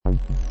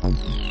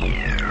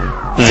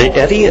The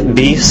Eddie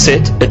B.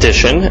 Sit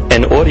edition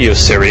and audio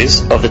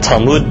series of the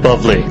Talmud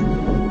Bavli.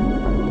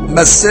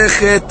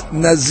 Masechet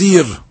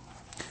Nazir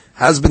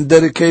has been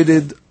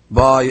dedicated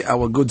by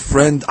our good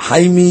friend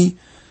Yomi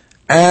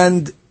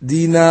and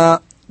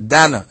Dana.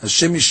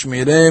 Hashem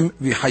Yishmerem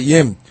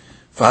v'Hayim.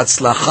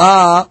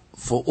 V'Hatzlacha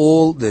for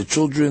all their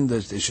children,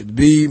 that they should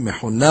be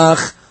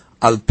mechunach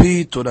al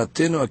pi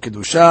Toratenu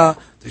HaKedusha.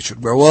 They should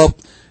grow up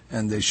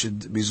and they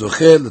should be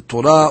zocher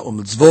l'Torah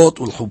u'mitzvot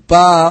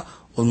u'l'chuppah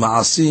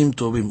u'l'ma'asim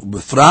tovim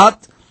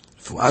u'befrat.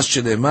 Fu'as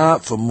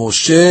shelema from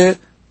Moshe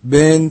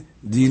ben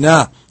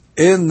Dina.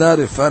 אלנה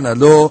רפנה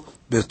לו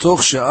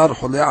בתוך שאר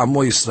חולי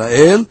עמו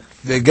ישראל,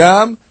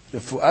 וגם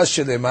רפואה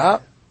שלמה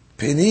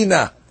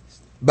פנינה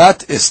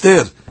בת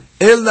אסתר.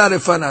 אלנה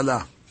רפנה לה,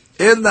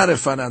 אלנה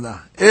רפנה לה,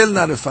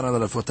 אלנה רפנה לה,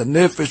 רפואת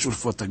הנפש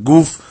ורפואת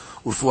הגוף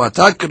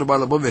ורפואתה קרבה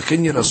לבוא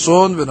וכן יהי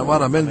רצון,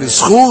 ונאמר אמן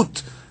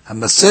בזכות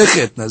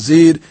המסכת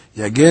נזיר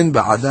יגן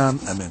בעדם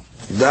אמן.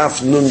 דף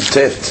נון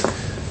תת.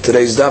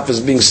 Today's daf is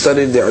being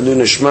studied לעילוי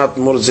נשמת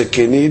מורזה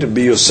קניר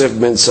ביוסף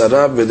בן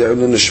שרה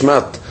ולעילוי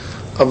נשמת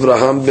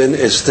Avraham ben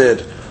Esther.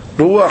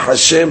 Ruach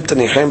Hashem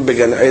Tanichem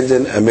Began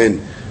Eden.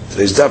 Amen.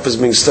 Today's daf is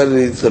being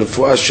studied the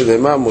Refuah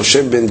Shelema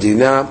Moshe ben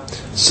Dina,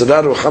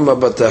 Sarah Ruhama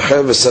bat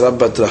Rachel v'Sarah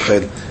bat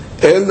Rachel.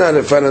 Elna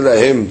Refana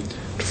Lahem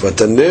Refuat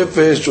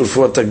HaNefesh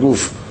Refuat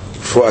HaGuf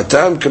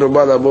Refuatam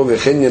Keruba Labo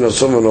v'Chen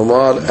Yenosom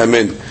v'Nomar.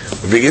 Amen.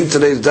 We begin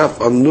today's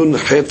daf on Nun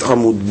Het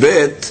Amud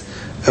Bet,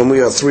 and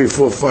we are 3,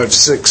 4, 5,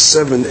 6,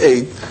 7,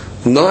 8,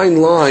 9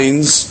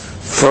 lines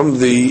from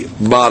the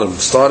bottom,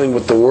 starting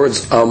with the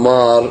words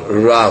Amar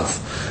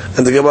Rav.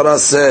 And the Gemara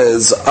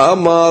says,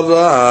 Amar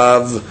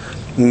Rav,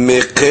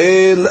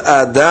 Mekel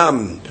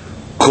Adam,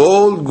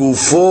 Kol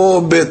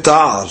Gufo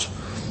Betar,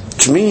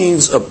 which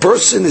means a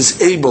person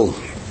is able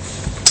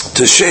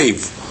to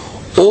shave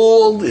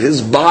all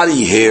his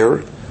body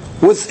hair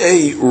with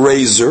a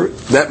razor.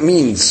 That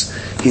means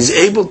he's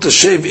able to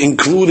shave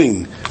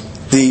including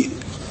the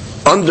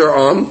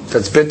underarm,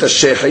 that's Beta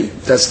Shechi,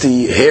 that's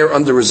the hair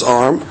under his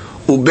arm,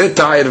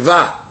 Ubeta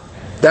irva,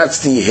 that's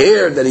the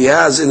hair that he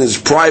has in his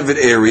private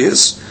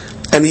areas,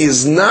 and he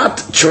is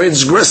not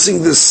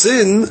transgressing the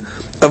sin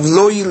of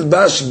lo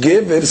yilbash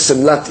gever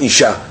semlat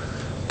isha.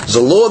 There's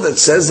a law that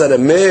says that a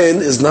man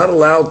is not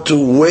allowed to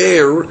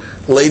wear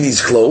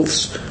ladies'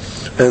 clothes,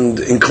 and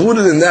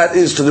included in that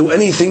is to do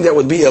anything that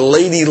would be a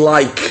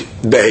ladylike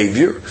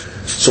behavior.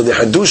 So the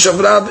hadush of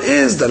Rav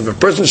is that if a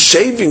person is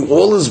shaving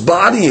all his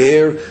body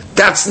hair,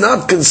 that's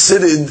not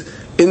considered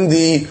in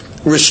the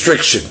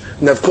restriction.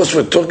 Now, of course,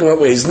 we're talking about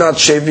where he's not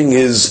shaving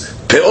his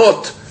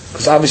peot,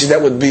 because obviously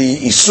that would be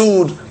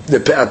isur, the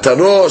pe'at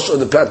harosh or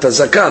the pe'at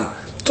hazakan.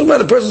 Talking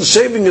about a person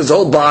shaving his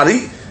whole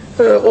body,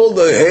 all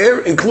the hair,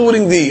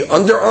 including the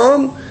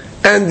underarm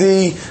and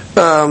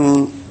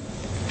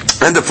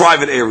the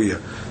private area.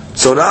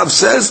 So Rav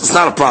says it's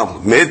not a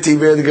problem. Meti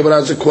the Gemara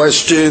has a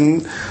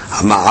question.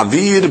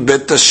 Ma'avir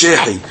bet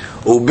shehi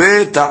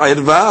ubet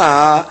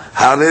ha'irva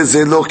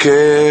hareze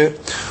loke.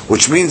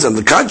 Which means, on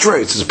the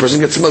contrary, it says a person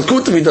gets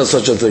malkut if he does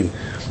such a thing.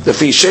 If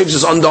he shaves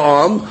his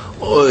underarm,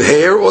 or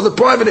hair, or the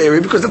private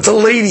area, because that's a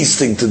lady's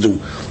thing to do.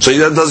 So he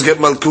does get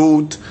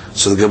malkut.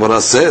 So the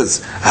Gemara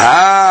says,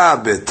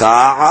 ha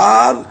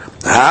beta'ar,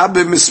 ha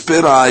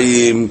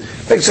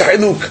b'mispirayim. Makes a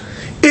haluk.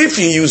 If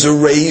you use a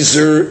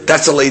razor,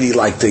 that's a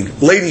lady-like thing.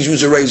 Ladies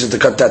use a razor to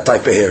cut that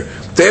type of hair.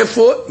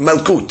 Therefore,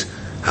 malkut.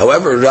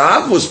 However,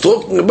 Rav was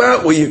talking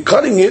about where you're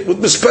cutting it with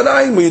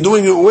mispirayim, where you're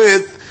doing it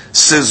with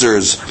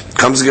scissors.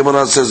 Comes the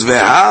Gemara and says,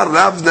 "Vehar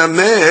Rav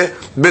nameh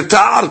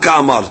betar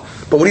kamar."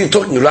 But what are you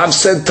talking? Rav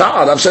said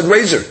tar. Rav said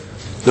razor.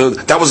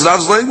 That was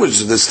Rav's language.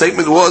 The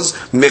statement was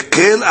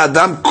Mekel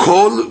Adam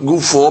Kol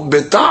Gufo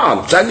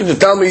betar. So how did you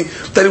tell me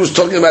that he was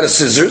talking about his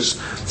scissors?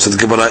 So the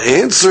Gemara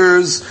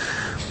answers,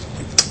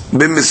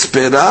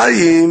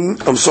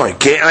 "B'misperayim." I'm sorry,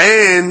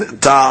 Ke'en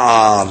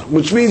tar,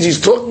 which means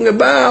he's talking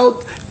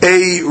about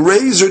a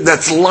razor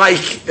that's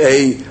like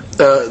a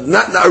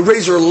not a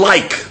razor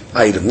like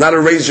item, not a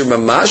razor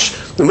mamash.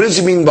 And what does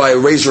he mean by a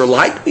razor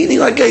like? Meaning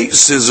like a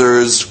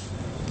scissors.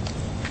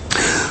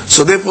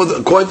 So therefore,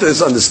 according to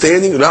this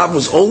understanding, Rav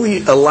was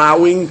only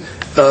allowing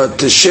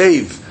to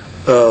shave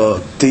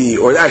or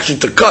actually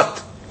to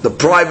cut the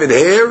private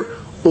hair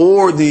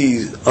or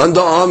the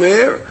underarm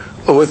hair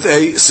with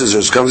a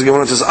scissors. Comes again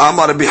when it says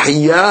Amar Rabbi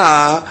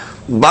Hiya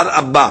bar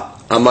Abba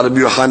Amar Rabbi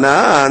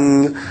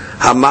Yochanan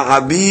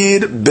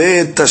Hama'abir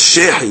bet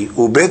shehi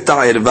ubet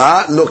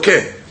ha'irva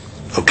lokeh.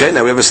 Okay,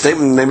 now we have a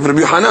statement in the name of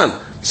Rabbi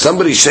Yochanan.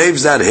 Somebody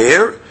shaves that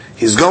hair,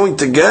 he's going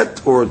to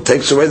get, or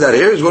takes away that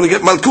hair, he's going to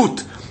get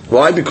malkut.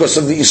 Why? Because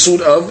of the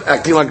isur of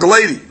acting like a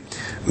lady.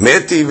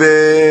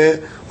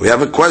 Metive, we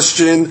have a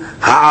question.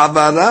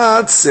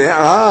 Ha'abarat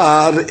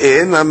se'ar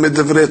ena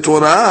medevre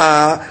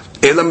Torah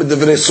ela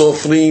medevre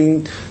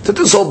sofrim. That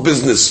this whole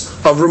business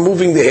of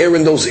removing the hair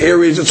in those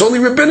areas, it's only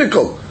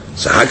rabbinical.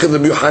 So how can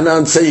Rabbi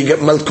Yochanan say you get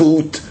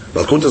malkut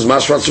Malkut is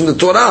mashmat from the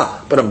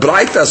Torah, but a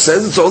Braita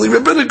says it's only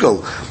rabbinical.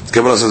 The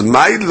Gemara says,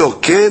 "Mai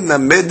loken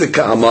named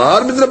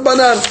ka'amar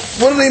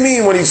midrabanan." What do they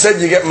mean when he said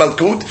you get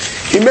Malkut?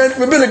 He meant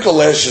rabbinical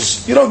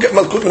lashes. You don't get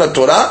Malkut min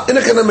Torah.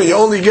 You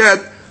only get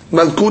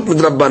Malkut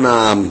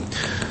midrabanan.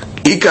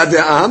 Ika de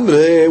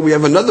Amre. We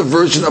have another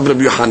version of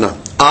Rabbi Yohanan.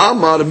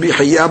 Amar Rabbi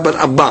Hiya bar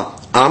Abba.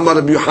 Amar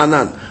Rabbi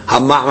Yohanan.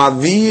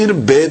 המעביר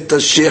בית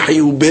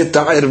השחי ובית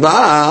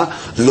הערווה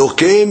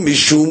לוקה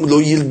משום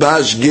לא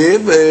ילבש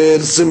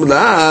גבר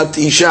שמלת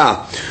אישה.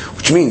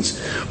 Which means,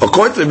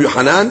 according to Rabbi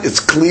Yohanan, it's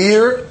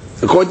clear,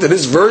 according to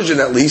this version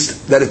at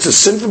least, that it's a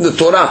sin from the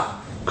Torah.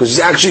 Because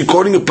he's actually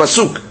quoting a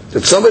pasuk,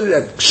 that somebody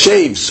that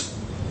shaves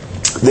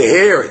the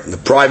hair in the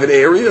private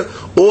area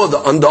or the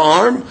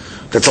underarm,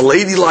 that's a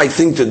ladylike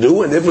thing to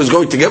do, and if it was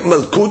going to get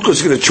malkut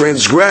because he's going to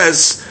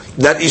transgress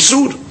that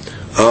isur.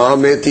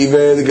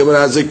 The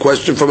Gemara has a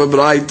question from a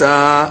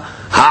Braita.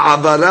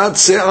 Ha'avarat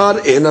se'ar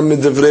ena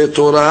midivrei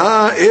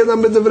Torah, ena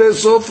midivrei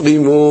sof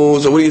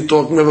limuz. So what are you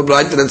talking about? A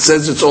Braita that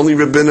says it's only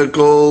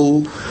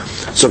rabbinical.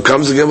 So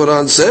comes the Gemara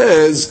and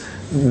says,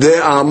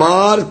 De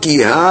amar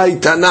ki hai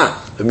tana.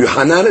 Rabbi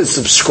Yohanan is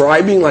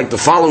subscribing like the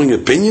following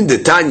opinion: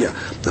 De Tanya,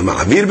 the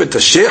ma'avir bet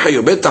hashechai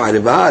or bet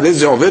ha'areva,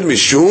 reze over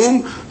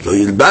mishum lo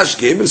yilbash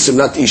geber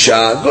simlat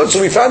isha. Good.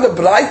 So we found a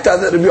braita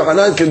that Rabbi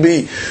Yohanan can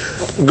be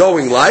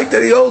going like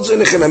that. He holds in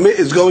echanamit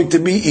is going to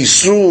be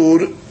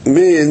isur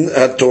min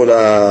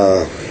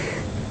haTorah.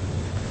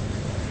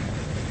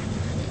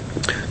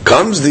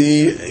 Comes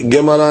the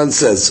Gemara and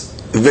says,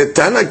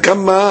 Vetana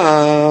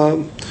kama,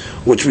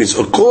 which means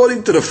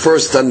according to the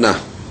first Tana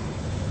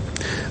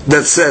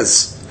that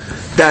says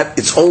that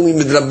it's only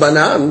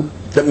midrabanan,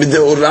 that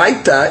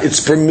mideoraita it's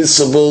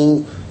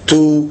permissible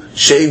to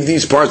shave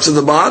these parts of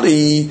the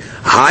body.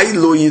 Hai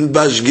lo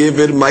yilbash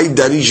gever mai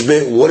darish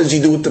be. What does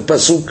he do with the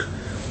pasuk?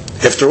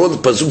 After all, the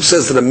pasuk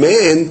says that a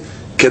man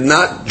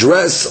cannot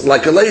dress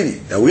like a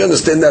lady. Now we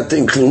understand that to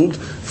include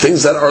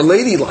things that are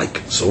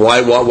ladylike. So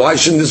why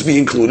shouldn't this be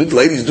included?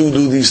 Ladies do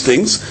these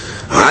things.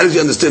 How does he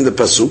understand the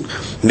pasuk?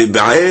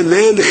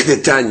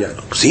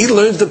 Because he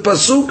learns the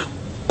pasuk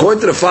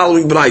according to the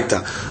following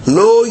braita.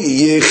 Lo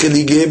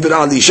yecheli geber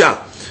al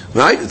isha.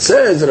 Right? It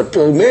says that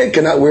a man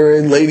cannot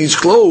wear ladies'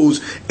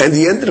 clothes, and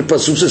the end of the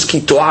pasuk says,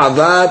 Ki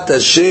to'avat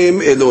Hashem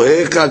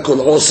Elohecha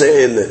kol ose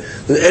ele.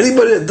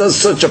 Anybody that does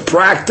such a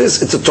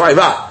practice, it's a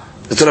to'avat.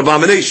 It's an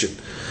abomination.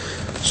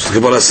 So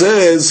the Gemara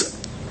says,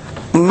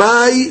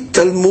 My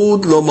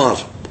Talmud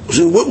Lomar.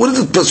 So what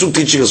is the pasuk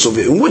teaching us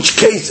over here? In which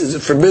case is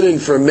it forbidden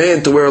for a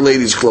man to wear a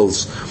lady's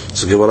clothes?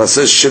 So the Gemara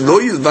says, Shelo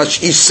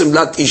yilvash ish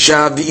simlat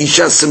isha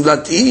v'isha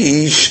simlat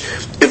ish.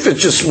 If it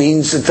just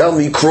means to tell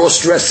me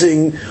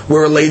cross-dressing,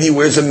 where a lady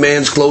wears a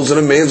man's clothes and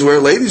a man's wears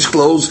a lady's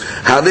clothes,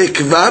 Hare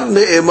kvar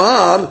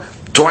ne'emar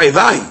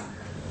to'evai.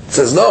 It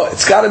says, no,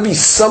 it's got to be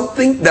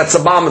something that's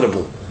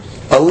abominable.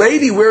 A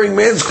lady wearing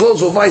man's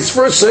clothes or vice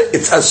versa,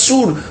 it's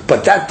asur,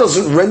 but that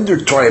doesn't render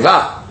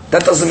to'eva.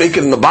 That doesn't make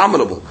it an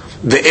abominable.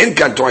 The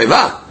enkan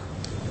to'eva,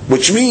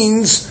 which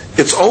means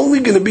it's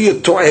only going to be a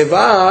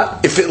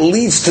to'eva if it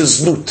leads to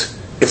znut,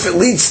 if it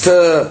leads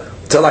to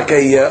like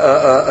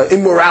a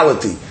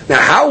immorality. Now,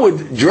 how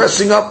would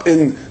dressing up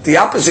in the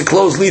opposite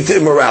clothes lead to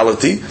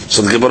immorality?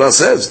 So the Gemara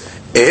says,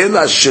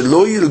 Ela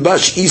shelo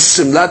yilbash ish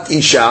simlat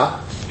isha.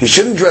 He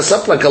shouldn't dress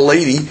up like a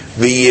lady.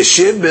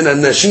 V'yeshiv ben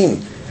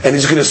anashim, and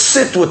he's going to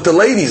sit with the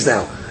ladies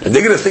now, and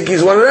they're going to think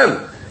he's one of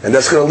them, and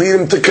that's going to lead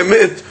him to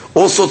commit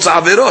all sorts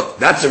of averot.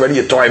 That's already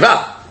a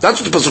to'eva. That's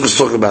what the pasuk is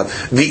talking about.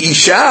 The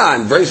isha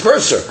and vice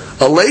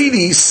versa. A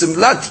lady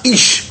simlat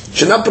ish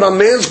should not put on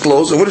man's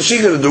clothes, and what is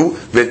she going to do?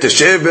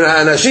 V'teshev ben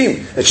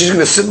anashim, and she's going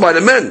to sit by the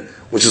men,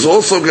 which is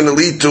also going to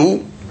lead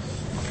to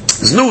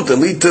znut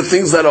and lead to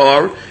things that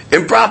are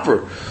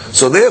improper.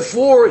 So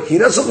therefore, he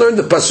doesn't learn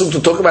the pasuk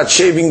to talk about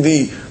shaving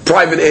the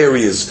private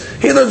areas.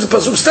 He learns the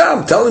pasuk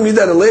stam, telling me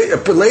that a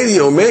lady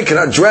or a man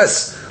cannot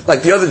dress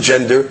like the other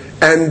gender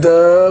and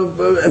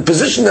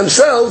position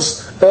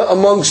themselves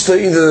amongst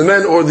either the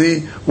men or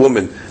the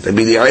woman.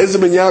 Rabbi Eliezer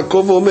ben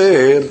Yaakov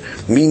omer,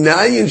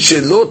 minayin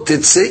shelo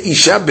tetzeh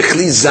isha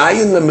bechli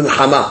zayin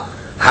leminchama.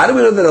 How do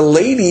we know that a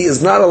lady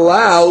is not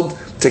allowed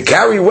to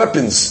carry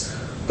weapons?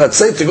 Let's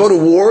say to go to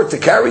war, to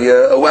carry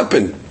a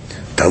weapon.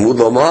 Talmud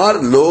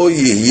lomar lo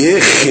yihyeh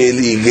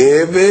cheli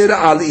gever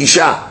al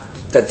isha.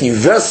 That the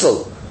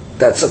vessel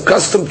that's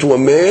accustomed to a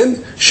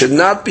man should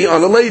not be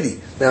on a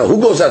lady. Now,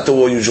 who goes out to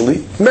war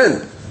usually?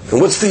 Men.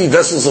 And what's the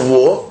vessels of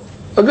war?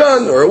 A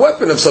gun or a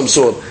weapon of some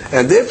sort.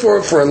 And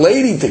therefore, for a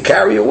lady to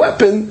carry a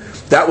weapon,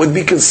 that would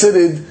be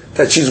considered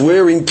that she's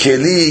wearing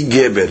keli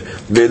geber.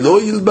 Velo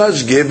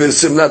yilbash geber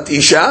simlat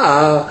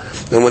isha.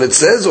 And when it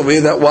says over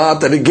here that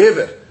what? That a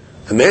geber.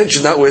 A man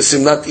should not wear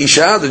simlat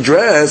isha, the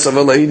dress of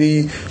a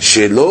lady.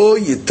 Shelo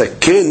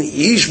yitaken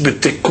ish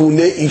betekune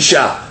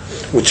isha.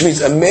 Which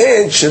means a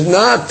man should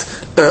not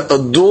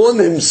adorn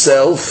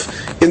himself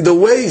in the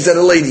ways that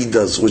a lady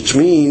does. Which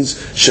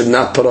means should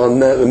not put on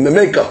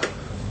makeup.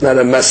 Not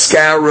a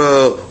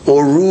mascara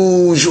or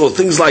rouge or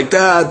things like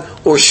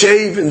that, or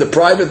shave in the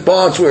private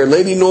parts where a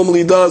lady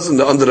normally does,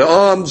 under the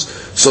arms.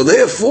 So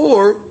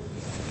therefore,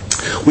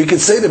 We can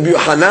say that Rabbi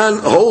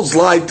Yochanan holds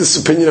like this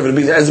opinion of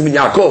Rabbi Eliezer ben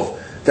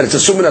Yaakov, that it's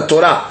assuming a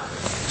Torah.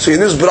 So in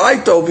this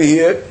Braita over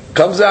here,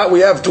 comes out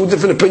we have two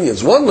different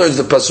opinions. One learns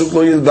the Pasuk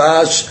Lo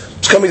Yilbash,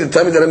 it's coming to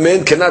tell me that a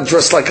man cannot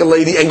dress like a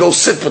lady and go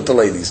sit with the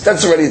ladies.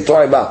 That's already a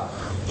Torah about.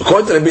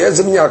 According to Rabbi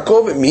Eliezer ben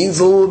Yaakov, it means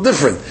a little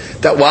different.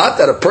 That what?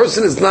 That a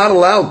person is not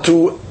allowed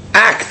to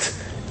act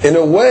in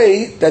a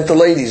way that the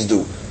ladies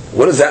do.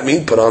 What does that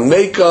mean? Put on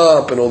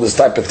makeup and all this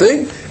type of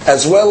thing,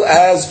 as well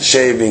as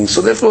shaving.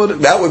 So therefore,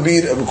 that would be,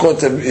 according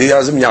to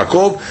Eliezer ben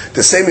Yaakov,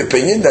 the same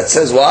opinion that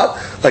says what?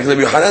 Like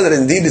Rabbi Yochanan, that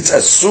indeed it's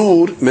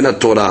asur min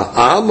Torah.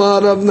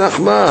 Amar Rav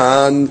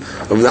Nachman.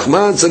 Rav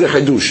Nachman said a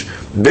chidush.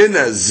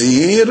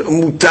 Benazir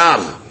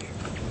mutar.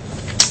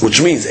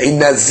 Which means a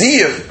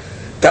Nazir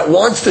that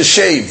wants to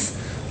shave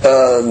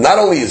not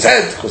only his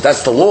head, because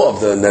that's the law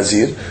of the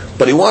Nazir,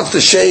 but he wants to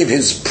shave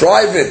his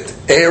private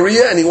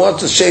area and he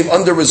wants to shave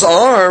under his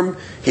arm,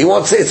 he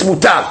wants to say it's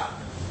mutar.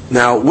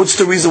 Now, what's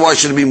the reason why it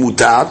should be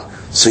mutar?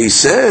 So he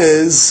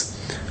says,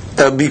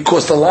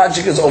 because the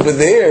logic is over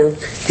there,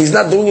 he's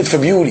not doing it for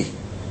beauty.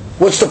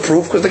 What's the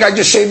proof? Because the guy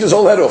just shaved his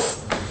whole head off.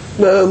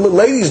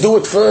 Ladies do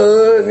it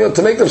for,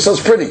 to make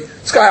themselves pretty.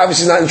 This guy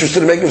obviously is not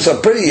interested in making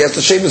himself pretty. He has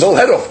to shave his whole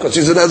head off because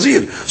he's a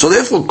Nazir. So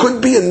therefore, could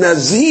be a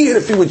Nazir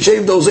if he would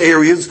shave those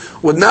areas,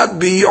 would not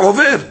be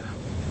over.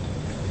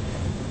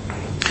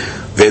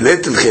 But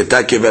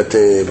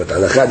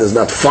halakha does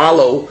not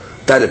follow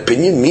that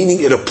opinion,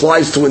 meaning it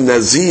applies to a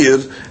Nazir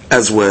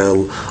as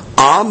well.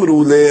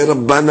 Amru le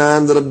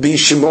Rabbanan Rabbi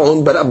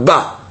Shimon bar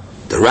Abba.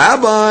 The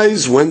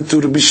rabbis went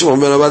to Rabbi Shimon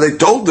bar Abba. They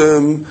told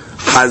them,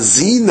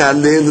 Hazina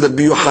le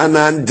Rabbi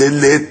Yochanan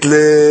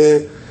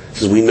deletle.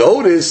 Says, we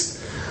noticed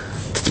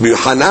that Rabbi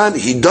Yochanan,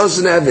 he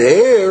doesn't have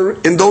hair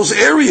in those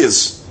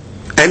areas,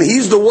 and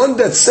he's the one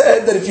that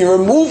said that if you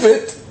remove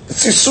it,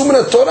 it's Yisum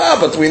in Torah,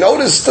 but we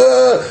noticed,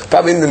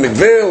 probably in the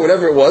mikveh or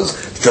whatever it was,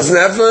 it doesn't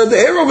have the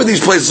hair over these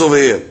places over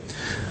here.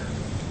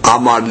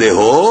 Amar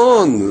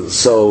lehon.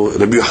 So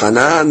Rabbi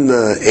Yochanan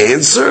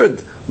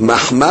answered,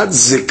 Mahmad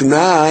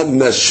zikna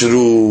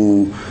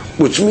nashru,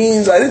 which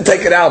means I didn't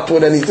take it out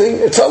with anything,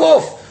 it fell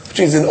off. Which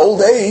means in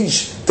old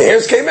age, the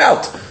hairs came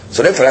out.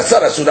 So therefore, that's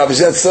not asur,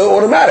 obviously that's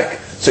automatic.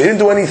 So he didn't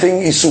do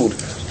anything isur.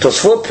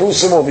 Tosfot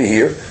proves him over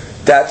here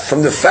that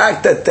from the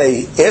fact that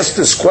they asked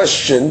this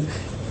question,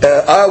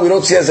 we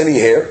don't see he has any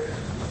hair.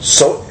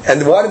 So,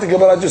 and why did the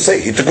Gemara just say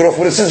he took it off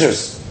with his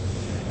scissors?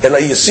 And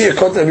like you see,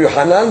 according to Rabbi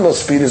Yochanan,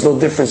 must be there's no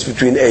difference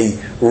between a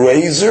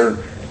razor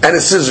and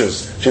a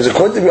scissors. Because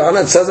according to Rabbi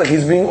Yochanan, it sounds like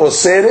he's being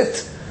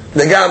oseret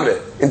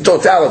legamre in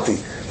totality.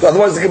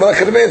 Otherwise, the Gemara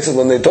could have answered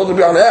when they told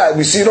Rabbi Yochanan,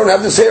 we see you don't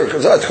have this hair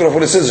because I took it off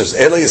with his scissors.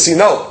 And like you see,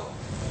 no.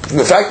 From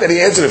the fact that he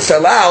answered it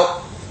fell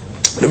out,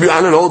 Rabbi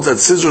Yochanan holds that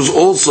scissors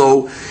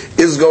also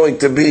is going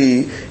to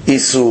be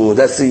isur.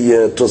 That's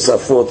the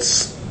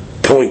Tosafot's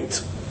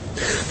point.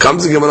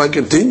 Comes the Gemara,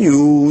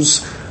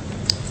 continues.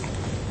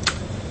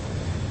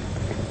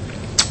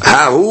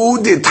 Hahu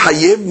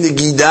dethayev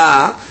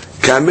negida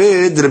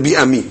kamed Rabbi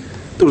Ami.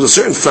 There was a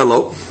certain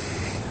fellow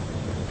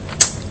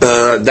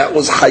that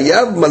was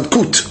hayav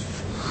malkut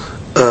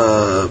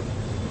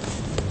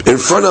in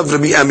front of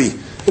Rabbi Ami,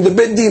 in the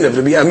bed din of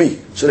Rabbi Ami.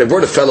 So they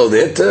brought a fellow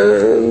there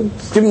to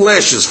give him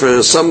lashes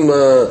for some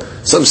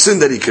sin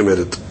that he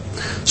committed.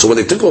 So when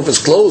they took off his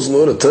clothes in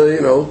order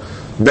to,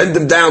 bend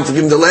him down to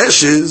give him the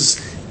lashes,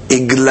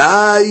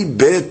 Iglai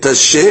bet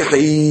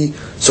shehi.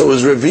 So it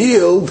was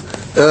revealed,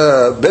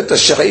 bet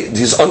shehi,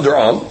 his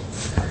underarm,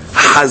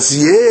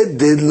 Hazyeh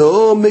de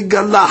lo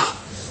megalah.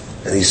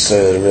 And he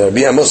said,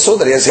 Rabbi Amos saw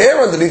that he has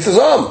hair underneath his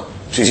arm.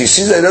 He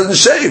sees that he doesn't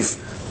shave.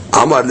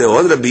 Amar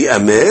leon Rabbi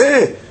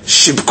Ameh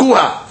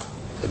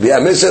shibkuha. Rabbi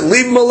Ameh said,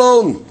 leave him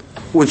alone,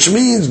 which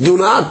means do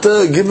not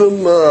give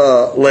him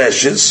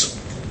lashes.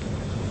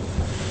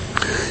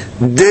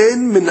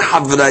 Then min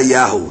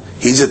havrayahu.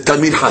 He's a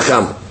Talmid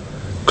Chacham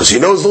because he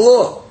knows the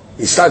law.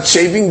 He starts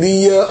shaving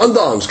the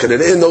underarms. Because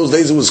in those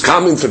days it was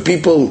common for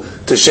people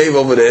to shave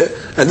over there,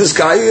 and this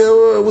guy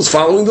was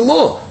following the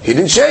law. He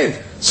didn't shave.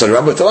 So the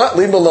Rabbi told him,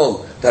 leave him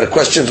alone. Now the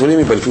question is, what do you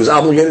mean? But if he was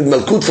obligated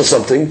malkut for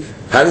something,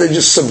 how did they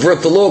just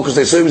subvert the law? Because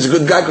they said he was a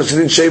good guy because he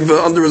didn't shave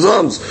under his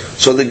arms.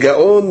 So the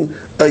Gaon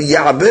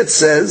Ya'abet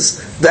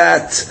says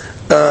that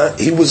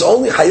he was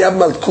only hayab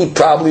malkut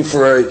probably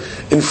for an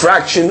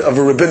infraction of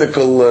a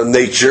rabbinical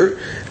nature,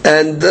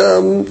 and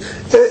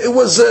it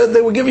was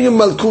they were giving him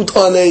malkut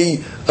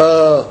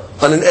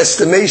on an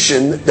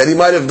estimation that he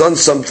might have done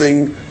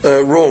something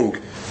wrong.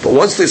 But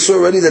once they saw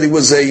already that he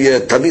was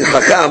a Talmid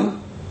Chacham,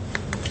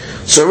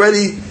 so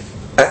already,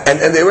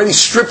 and they already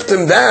stripped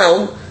him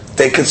down,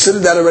 they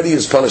considered that already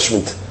his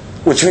punishment,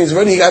 which means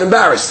already he got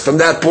embarrassed from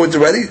that point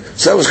already.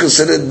 So that was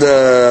considered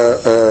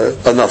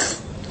enough.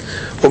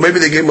 Or maybe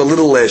they gave him a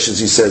little lashes,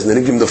 he says, and they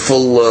didn't give him the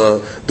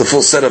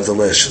full set of the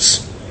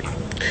lashes.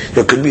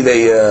 It could be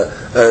they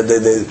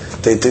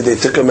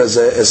took him as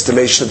an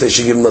estimation that they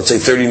should give him, let's say,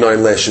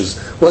 39 lashes.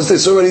 Once they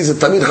saw already he's a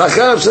Talmid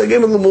Chacham, so they gave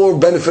him a little more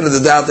benefit of the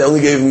doubt. They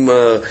only gave him,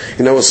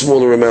 a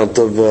smaller amount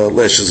of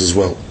lashes as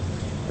well.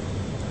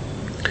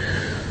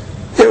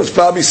 was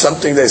probably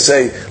something they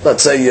say,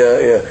 let's say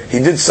he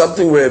did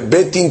something where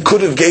Bet Din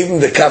could have gave him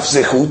the kaf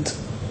zechut,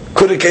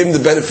 could have gave him the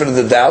benefit of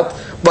the doubt,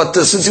 but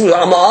since he was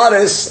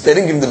Amaris, they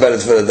didn't give him the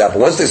benefit of the doubt.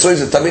 But once they saw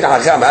he's a Tamid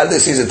Hakam, how did they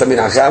see he's a Tamid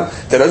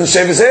Hakam? They doesn't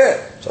shave his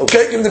hair. So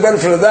okay, give him the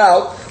benefit of the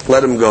doubt,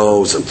 let him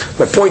go. So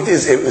my point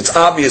is, it's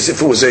obvious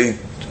if it was a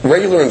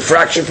regular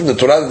infraction from the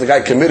Torah that the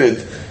guy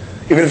committed,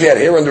 even if he had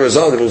hair under his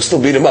arm, they would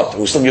still beat him up, they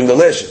would still give him the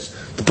lashes.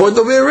 The point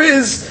over here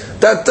is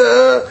that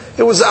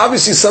it was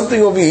obviously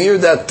something over here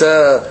that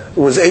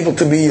was able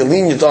to be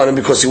lenient on him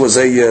because he was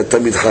a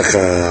Tamid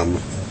Chacham.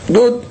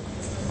 Good.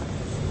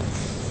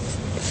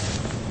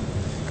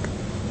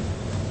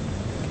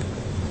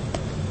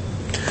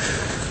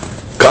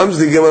 Comes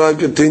the Gemara and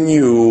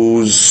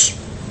continues.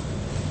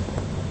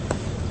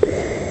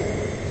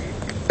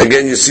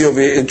 Again, you see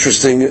over here,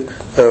 interesting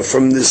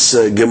from this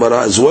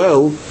Gemara as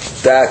well,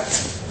 that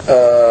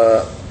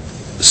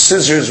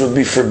scissors would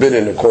be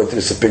forbidden according to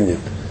this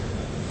opinion,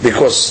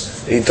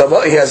 because he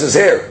has his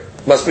hair.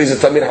 Must be he's a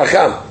Tamid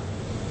Hakam.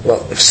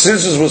 Well, if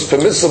scissors was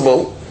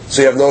permissible,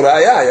 so you have no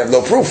raya, you have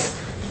no proof,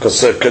 because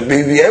could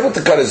be able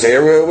to cut his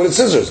hair with his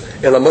scissors.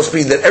 And it must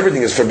be that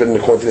everything is forbidden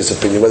according to this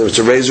opinion, whether it's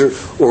a razor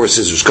or a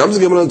scissors. Comes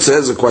the Gemara and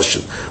says a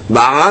question: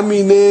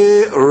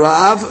 Ba'amine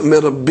Rav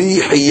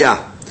Merbi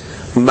Hiya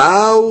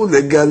Ma'u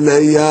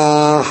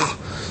legalayach.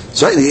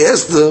 So he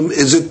asked them,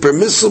 is it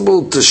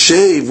permissible to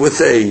shave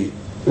with a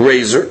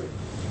razor?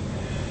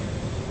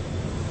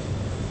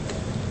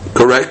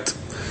 Correct.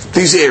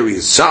 These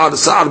areas, Sa'ar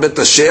bet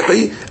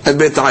Shehi and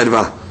bet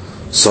Irva.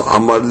 So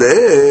Amar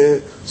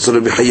le, so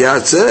Rabbi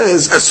Hayat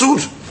says Asur.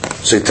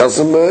 So he tells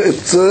them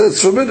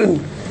it's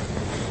forbidden.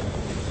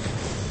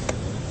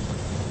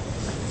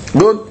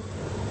 Good.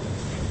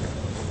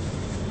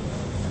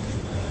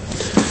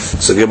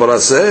 So Gemara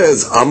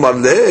says Amar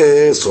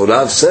le. So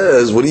Rav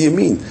says, what do you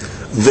mean?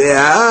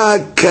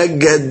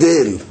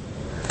 Ve'akagadel.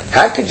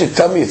 How could you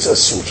tell me it's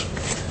Asur?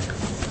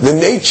 The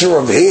nature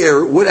of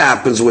hair, what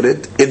happens with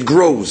it? It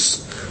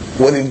grows.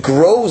 When it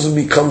grows and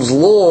becomes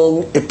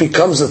long, it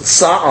becomes a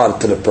tsa'ar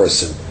to the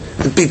person.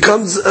 It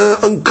becomes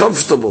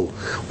uncomfortable,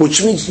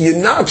 which means you're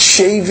not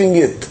shaving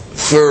it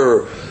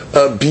for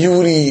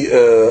beauty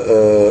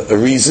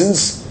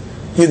reasons.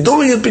 You're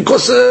doing it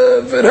because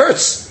it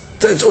hurts.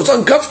 It's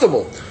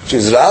uncomfortable.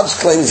 She's Rav's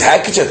claims, how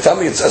could you tell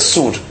me it's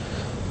Asur?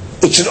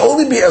 It should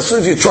only be Asur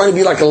if you're trying to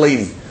be like a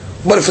lady.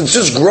 But if it's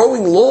just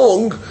growing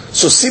long,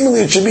 so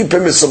seemingly it should be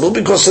permissible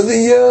because of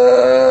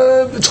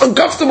it's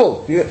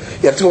uncomfortable. You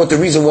have to go with the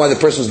reason why the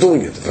person's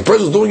doing it. If the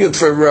person's doing it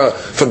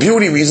for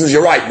beauty reasons,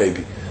 you're right,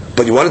 maybe.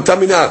 But you want to tell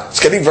me now, it's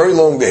getting very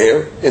long, the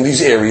hair, in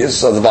these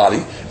areas of the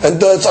body,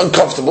 and it's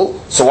uncomfortable,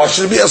 so why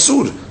should it be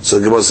Asur? So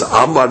the Gemara says,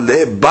 Amar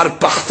le bar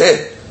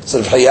pachteh. So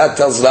the Hayat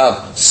tells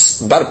Rav,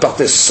 bar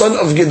pachteh, son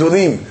of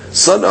Gedolim,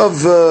 son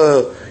of,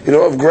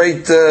 of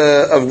great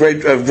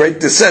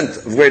descent,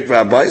 of great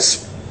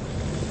rabbis.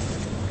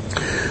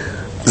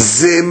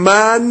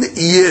 Zeman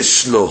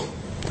yeshlo,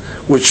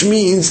 which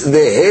means the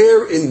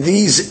hair in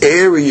these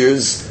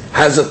areas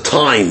has a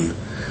time,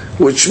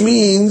 which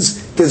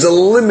means there's a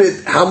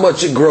limit how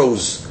much it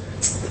grows.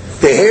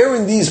 The hair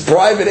in these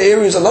private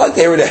areas are not like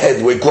the hair of the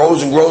head, where it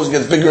grows and grows and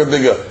gets bigger and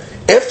bigger.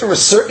 After a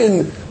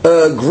certain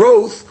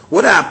growth,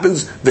 what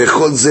happens?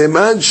 V'chol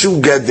zeman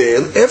shu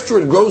gadel. After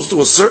it grows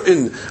to a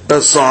certain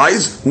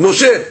size,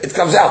 nosher, it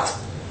comes out,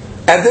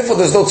 and therefore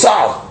there's no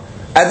tzal.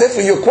 And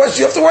therefore your question,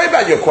 you have to worry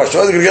about your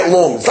question. It's going to get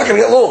long. It's not going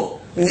to get long.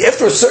 I mean,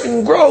 after a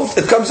certain growth,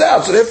 it comes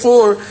out. So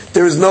therefore,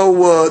 there's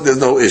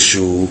no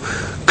issue.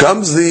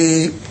 Comes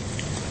the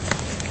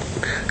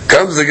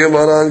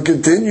Gemara and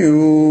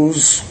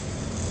continues.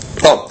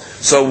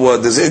 So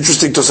there's an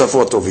interesting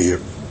Tosafot over here.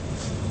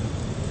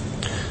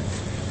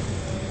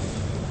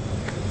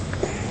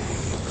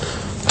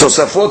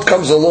 Tosafot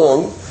comes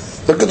along.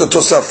 Look at the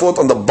Tosafot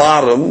on the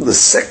bottom, the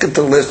second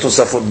to the last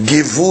Tosafot.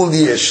 Givul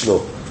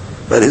yeshlo.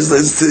 But his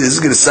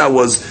Grisah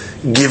was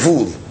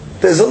givul.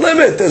 There's a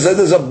limit. There's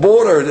a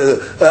border.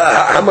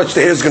 How much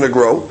the hair is going to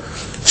grow?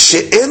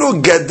 She'eno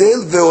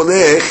gadel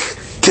ve'olech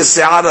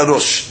kese'ar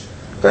harosh.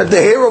 The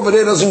hair over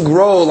there doesn't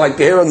grow like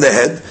the hair on the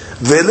head.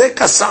 Ve'olech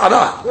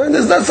kasa'ara.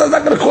 That's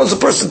not going to cause a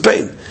person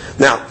pain.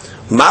 Now,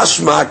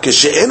 mashma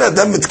keshe'en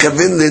adam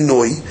mitkaven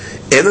lenoi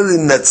ela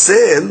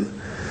linatzel.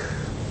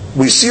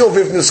 We see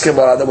over in this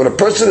Gemara that when a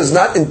person is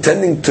not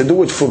intending to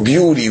do it for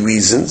beauty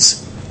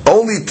reasons,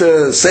 only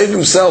to save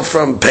himself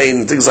from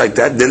pain and things like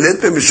that,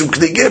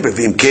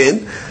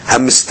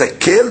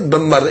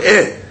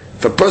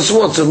 if a person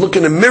wants to look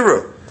in a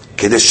mirror,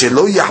 which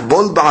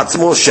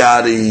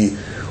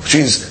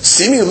means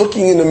seemingly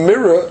looking in a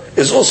mirror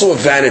is also a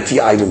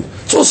vanity item.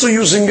 It's also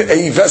using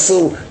a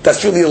vessel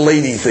that's really a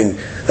lady thing.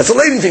 That's a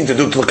lady thing to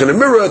do, to look in a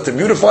mirror, to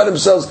beautify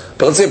themselves.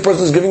 But let's say a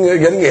person is getting a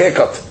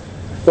haircut,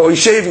 or he's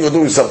shaving or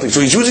doing something, so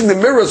he's using the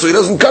mirror so he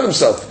doesn't cut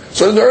himself,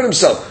 so he doesn't hurt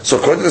himself. So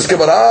according to this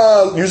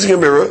Gemara, using a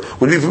mirror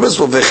would be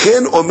permissible.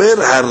 V'chen omer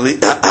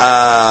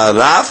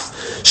haraf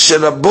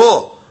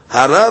shelabo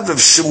harav of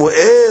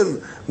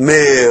Shmuel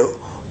me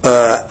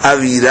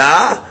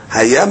avira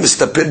Haya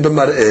mistapid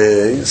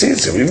b'mar'eh. See,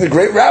 so even the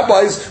great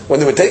rabbis, when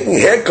they were taking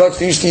haircuts,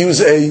 they used to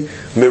use a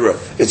mirror.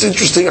 It's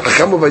interesting,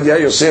 Chacham Ovadia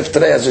Yosef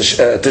today has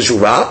a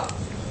teshuvah,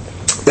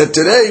 that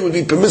today it would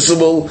be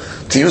permissible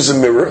to use a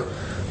mirror,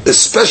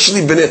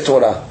 especially b'nei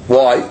Torah.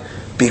 Why?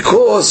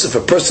 Because if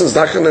a person's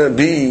not going to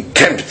be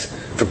kempt,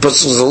 if a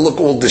person's going to look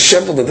all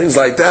disheveled and things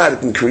like that, it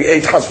can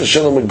create chas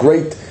v'shalom a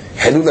great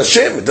Helul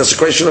Hashem, a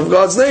desecration of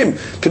God's name.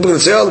 People are going to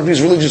say, oh,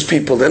 these religious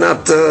people, they're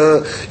not,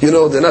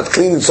 they're not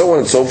clean and so on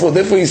and so forth.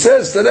 Therefore he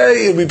says,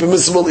 today it would be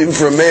permissible even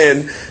for a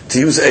man to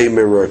use a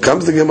mirror.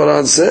 Comes the Gemara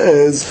and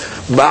says,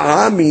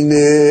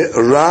 Ba'amine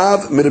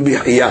Rav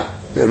Mirabihiyah.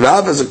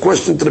 Rav has a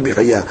question to Rabbi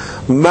Chaya.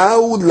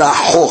 Ma'u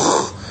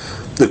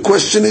lahoch. The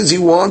question is, he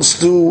wants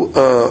to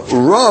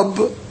rub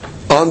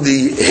on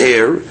the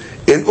hair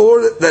in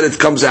order that it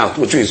comes out,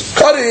 which means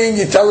cutting,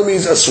 you're telling me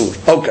is asur.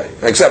 Okay,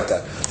 I accept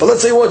that. But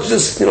let's say you want to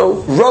just,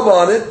 rub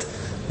on it,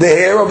 the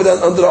hair under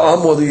the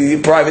arm or the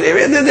private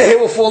area, and then the hair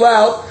will fall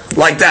out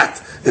like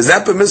that. Is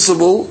that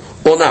permissible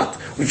or not?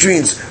 Which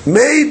means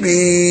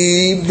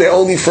maybe they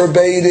only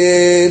forbade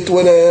it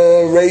with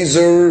a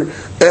razor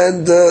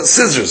and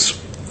scissors.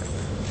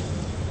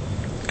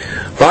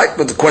 Right?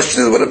 But the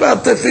question is, what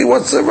about if he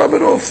wants to rub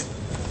it off?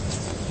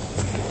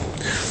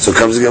 So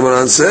comes the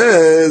Gemara and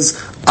says,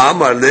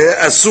 Amar le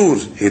asur.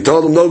 He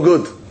told him no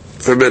good,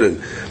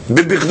 forbidden.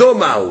 Bibikdo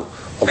ma'u.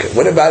 Okay,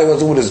 what about he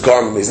wants to do with his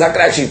garment? He's not going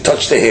to actually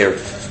touch the hair.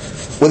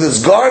 With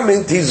his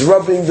garment, he's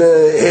rubbing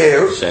the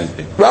hair.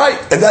 Right,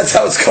 and that's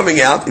how it's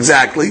coming out,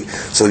 exactly.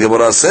 So the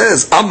Gemara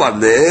says, Amar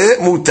le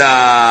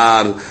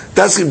mutar.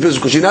 That's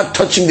because you're not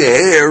touching the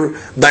hair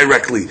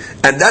directly.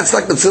 And that's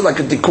like considered like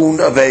a tikkun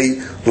of a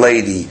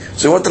lady.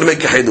 So he wanted to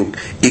make a hiduk.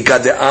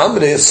 Ikade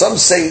amre, some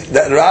say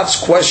that Rav's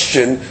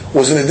question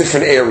was in a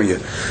different area.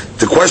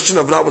 The question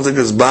of Rav was like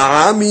this,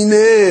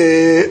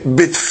 Ba'amine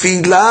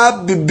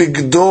bitfila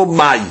bibigdo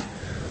mai.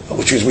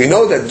 Which means we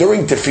know that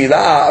during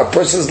tefillah, a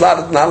person is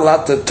not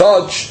allowed to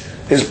touch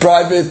his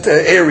private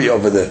area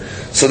over there.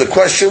 So the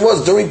question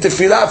was, during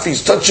tefillah, if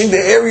he's touching the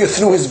area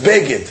through his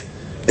beged,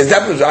 is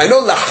that, I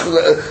know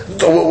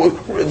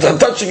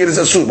touching it is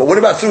asur, but what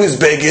about through his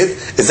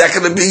beged? Is that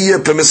going to be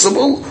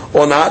permissible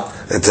or not?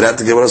 And to that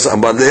the Gemara says,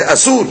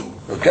 asur.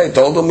 Okay,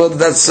 told him that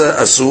that's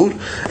asur.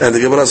 And the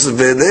Gemara says,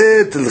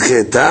 vele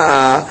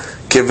tilcheta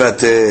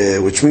kevate,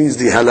 which means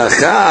the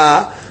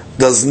halacha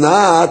does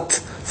not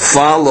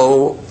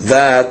follow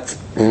that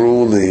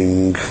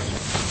ruling.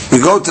 We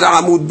go to the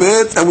Amud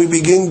Bet and we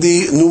begin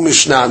the new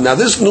Mishnah. Now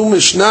this new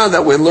Mishnah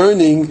that we're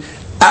learning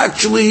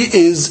actually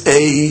is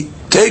a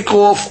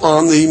takeoff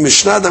on the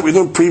Mishnah that we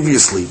learned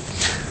previously.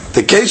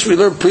 The case we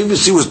learned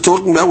previously was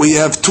talking about we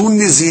have two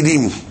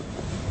Nazirim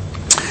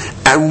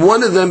and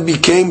one of them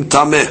became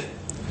Tameh.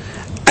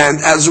 And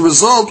as a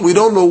result, we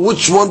don't know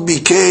which one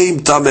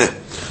became Tameh.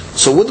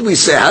 So what do we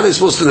say? How are they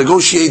supposed to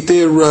negotiate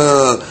their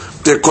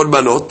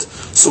korbanot?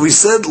 So we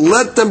said,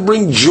 let them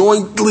bring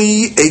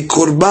jointly a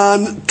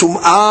korban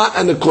tum'ah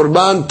and a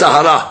korban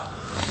tahara,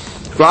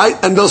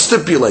 right? And they'll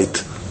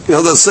stipulate.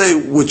 They'll say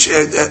which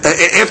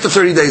after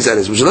 30 days that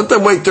is. We should let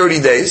them wait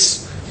 30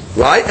 days,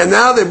 right? And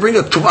now they bring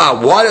a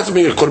tum'ah. Why do they have to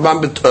bring a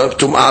korban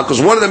tum'ah?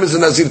 Because one of them is a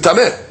Nazir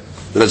tameh.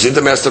 The Nazir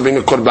tameh has to bring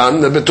a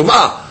korban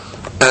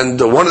betum'ah, and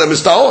one of them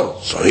is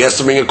tahor, so he has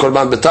to bring a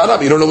korban betara.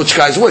 You don't know which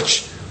guy is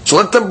which. So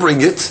let them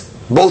bring it,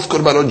 both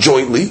korbanot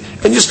jointly,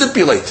 and you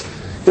stipulate.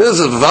 If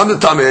I'm the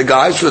Tameh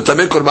guy, so the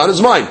Tameh Korban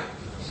is mine.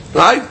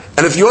 Right?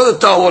 And if you're the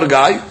Tahor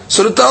guy,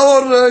 so the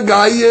Tahor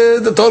guy,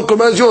 the Tahor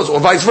Korban is yours, or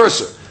vice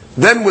versa.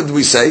 Then what do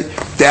we say?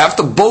 They have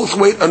to both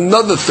wait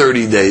another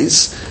 30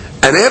 days,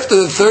 and after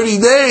the 30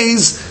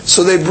 days,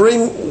 so they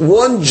bring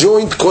one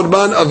joint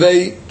Korban of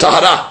a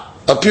Tahara,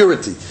 a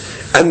purity.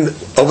 And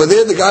over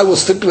there the guy will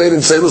stipulate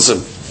and say, listen,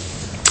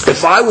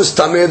 if I was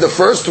Tameh the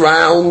first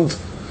round,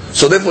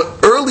 so therefore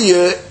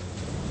earlier,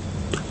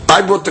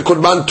 I brought the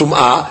Korban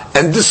Tum'ah,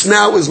 and this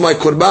now is my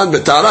Korban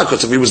Betara,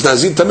 because if he was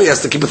Nazir Tameh, he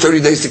has to keep it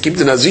 30 days to keep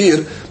the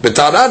Nazir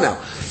Betara now.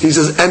 He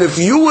says, and if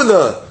you were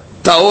the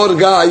Taor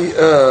guy,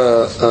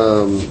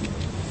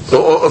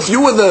 or if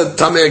you were the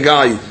Tameh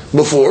guy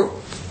before,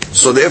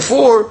 so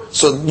therefore,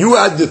 so you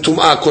had the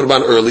Tum'ah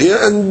Korban earlier,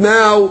 and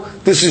now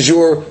this is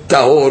your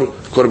Tahor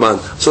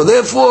Korban. So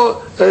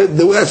therefore,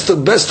 that's the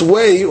best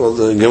way, or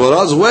the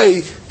Gemara's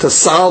way, to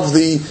solve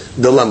the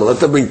dilemma.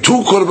 Let them bring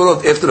two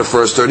Korbanot after the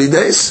first 30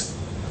 days,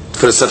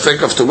 for the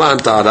safek of Tumah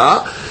and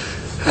Tahara,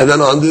 and then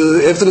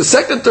after the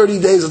second 30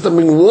 days, let them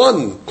bring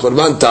one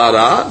Korban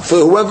Tahara. For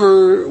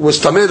whoever was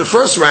Tameh the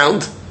first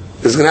round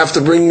is going to have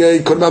to bring a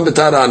Korban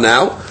Betara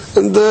now,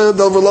 and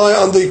they'll rely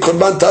on the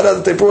Korban Tahara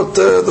that they brought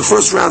the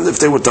first round if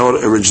they were Tahara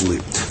originally.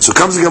 So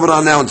comes the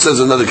Gemara now and says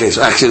another case.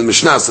 Actually, the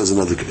Mishnah says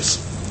another case.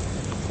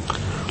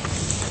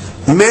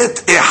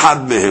 Met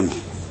ehad mehem.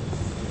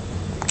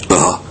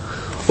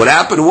 What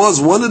happened was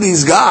one of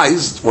these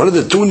guys, one of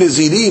the two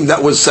Nazirim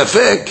that was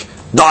safek,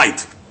 died.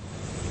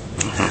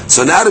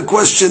 So now the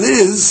question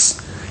is,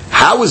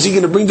 how is he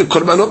going to bring the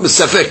korbanot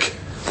misafek?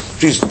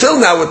 Till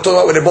now we're talking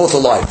about when they're both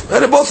alive.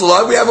 And they're both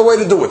alive, we have a way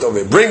to do it.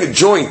 Okay, bring a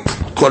joint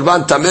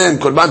korban tameh and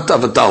korban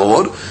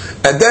tahor,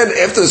 and then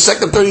after the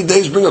second 30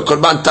 days bring a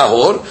korban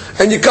tahor,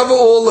 and you cover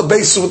all the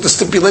bases with the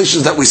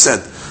stipulations that we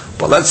said.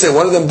 But let's say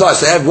one of them dies.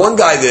 So I have one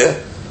guy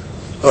there.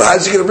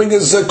 How's he going to bring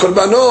his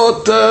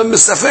korbanot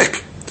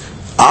misafek?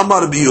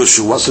 Amar Rabbi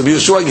Yoshua. So Rabbi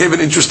Yoshua gave an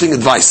interesting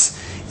advice.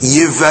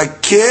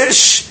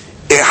 Yivakesh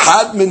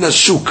ehad min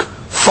hashuk.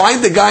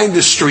 Find the guy in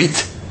the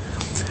street,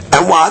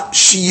 and what?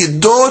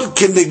 Sheyidor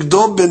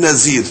kenegdo ben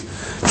Nazir.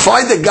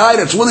 Find a guy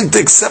that's willing to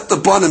accept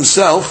upon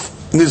himself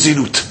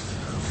Nazirut.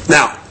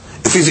 Now,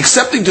 if he's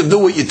accepting to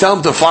do it, you tell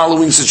him the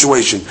following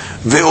situation.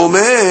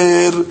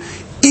 Ve'omer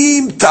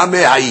im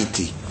tameh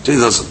hayiti. So he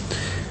doesn't.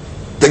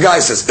 The guy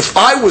says, if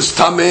I was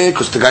tameh,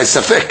 because the guy's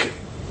safek.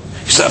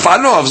 He said, if I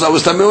don't know if I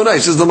was tameh or not, he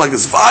says, like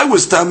this. If I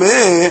was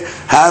tameh,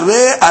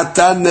 hare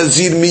ata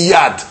nazir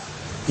miyad.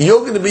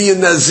 You're going to be a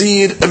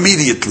nazir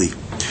immediately.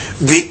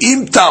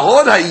 Ve'im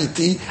tahor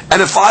hayiti.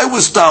 And if I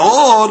was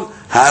tahor,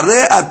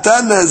 hare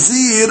ata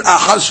nazir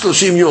achar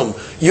 30 yom.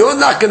 You're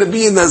not going to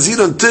be a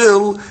nazir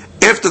until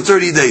after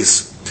 30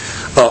 days.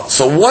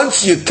 So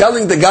once you're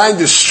telling the guy in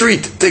the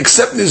street to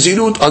accept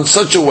nazirut on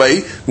such a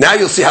way, now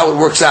you'll see how it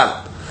works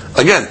out.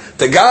 Again,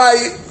 the guy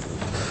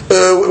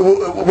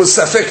was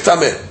safek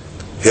tameh.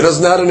 He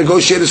doesn't know how to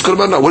negotiate his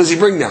korban. Now, what does he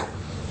bring now?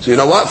 So you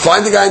know what?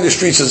 Find the guy in the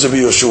street, says Rabbi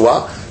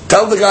Yoshua.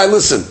 Tell the guy,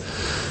 listen,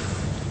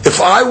 if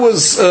I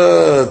was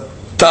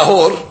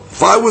tahor,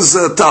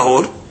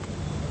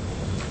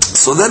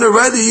 so then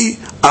already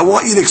I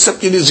want you to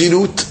accept your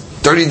nazirut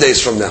 30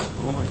 days from now.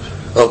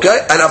 Okay?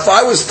 And if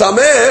I was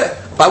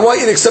tameh, I want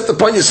you to accept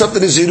upon yourself the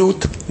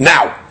nazirut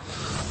now.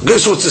 Okay,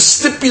 so it's a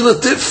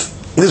stipulative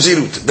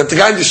nazirut that the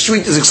guy in the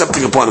street is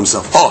accepting upon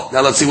himself. Oh,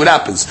 now let's see what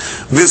happens.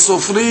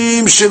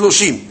 V'sofrim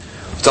sheloshim.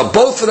 So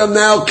both of them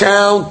now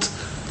count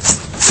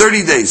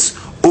 30 days.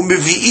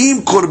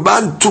 Umevi'im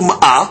korban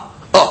tum'ah.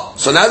 Oh,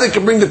 so now they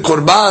can bring the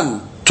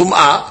korban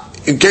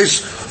tum'ah in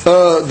case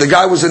the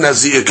guy was a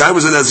nazir.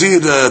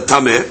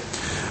 Tameh.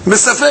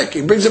 Misafek.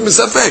 He brings a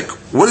misafek.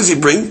 What does he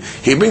bring?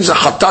 He brings a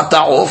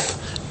chatata off,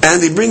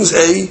 and he brings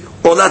a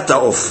olata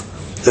off.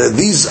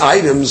 These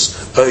items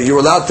you're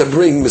allowed to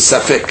bring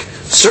misafek.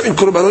 Certain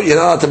korbanot you're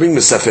not allowed to bring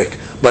misafek,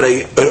 but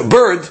a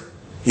bird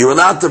you're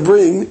allowed to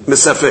bring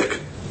misafek.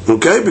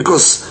 Okay,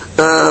 because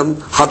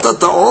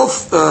chatata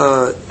off,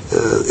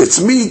 its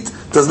meat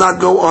does not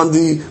go on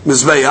the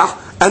mizbeach,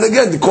 and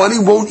again the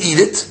kohanim won't eat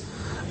it.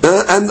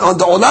 And on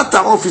the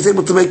olata off, he's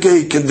able to make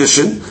a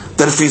condition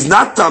that if he's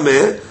not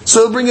tameh,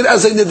 so he'll bring it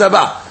as a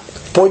nidaba.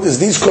 Point is,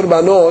 these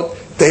korbanot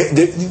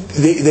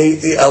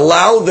they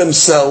allow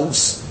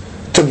themselves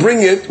to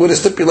bring it with a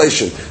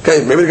stipulation.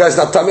 Okay, maybe the guy's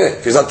not tameh.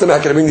 If he's not tameh,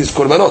 how can I bring these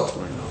korbanot?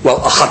 Well,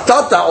 a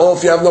chatata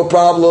off, you have no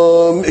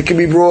problem. It can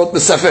be brought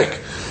mesafek.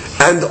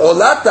 And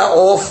olata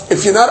off,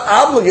 if you're not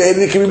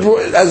obligated, it can be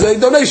brought as a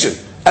donation,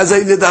 as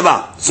a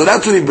nidaba. So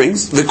that's what he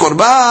brings. The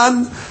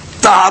korban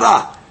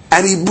tahara.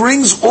 And he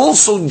brings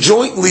also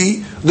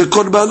jointly the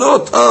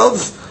korbanot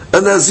of a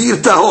nazir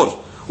tahor,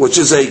 which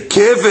is a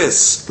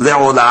keves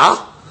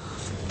le'olah,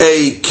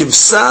 a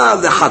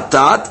kivsa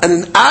le'hatat, and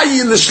an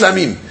ayin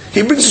le'shlamim.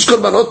 He brings his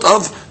korbanot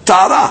of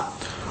tahara,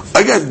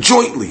 again,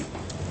 jointly.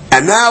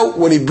 And now,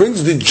 when he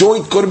brings the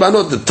joint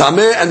korbanot, the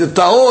tameh and the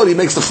tahor, he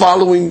makes the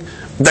following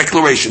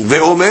declaration.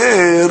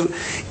 Ve'omer,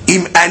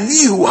 im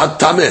anihu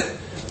hat-tameh.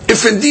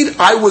 If indeed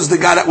I was the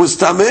guy that was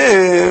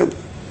tameh,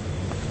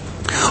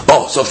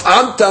 oh, so if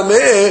I'm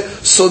tameh,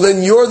 so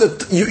then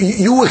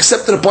you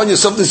accepted upon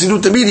yourself the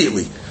zirut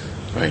immediately.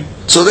 Right.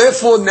 So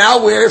therefore,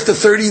 now we're after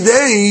 30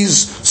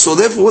 days, so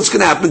therefore what's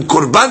going to happen?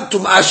 Korban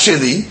tum'ah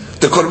sheli,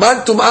 the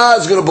korban tum'ah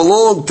is going to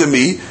belong to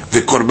me,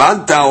 the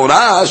korban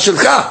ta'orah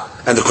shelcha.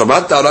 And the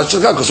korban ta'orah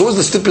shelcha, because what was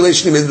the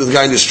stipulation he made with the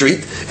guy in the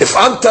street? If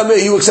I'm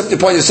tameh, you accept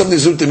upon yourself the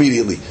zirut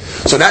immediately.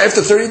 So now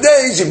after 30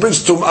 days, he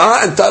brings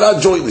tum'ah and ta'orah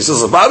jointly.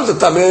 So if I was a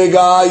tameh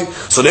guy,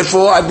 so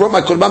therefore I brought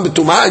my korban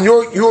b'tum'ah, and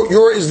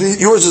yours is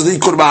the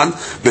korban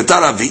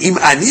b'ta'orah. V'im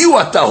ani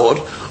wa tahor.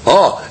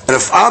 Oh, and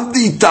if I'm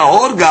the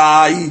tahor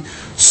guy,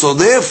 so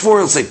therefore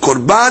it'll say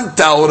korban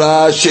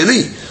ta'orah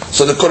sheli.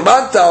 So the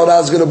korban ta'orah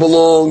is going to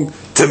belong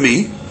to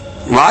me,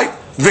 right?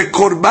 The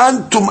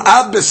korban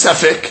tum'ah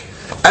b'safek.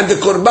 And the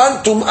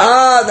korban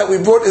tum'ah that we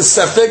brought is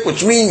safek,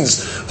 which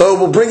means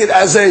we'll bring it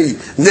as a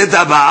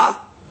nedaba,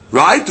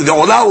 right? The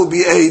olah will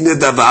be a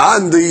nedaba,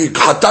 and the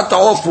chatata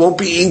off won't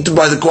be eaten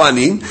by the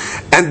kohanim.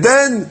 And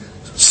then,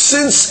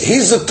 since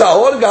he's a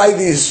tahor guy,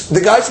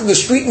 the guy from the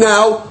street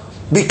now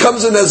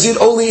becomes a nazir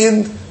only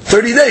in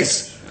 30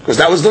 days. Because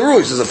that was the rule.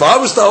 He says, if I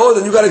was tahor,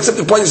 then you got to accept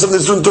the point yourself in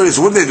 30 days.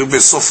 So what do they do?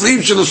 V'sofrim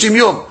sheloshim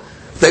yom.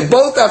 They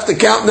both have to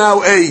count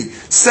now a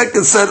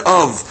second set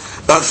of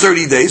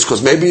 30 days,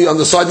 because maybe on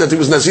the side that he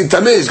was Nazir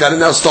Tameh, he's got to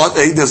now start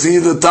a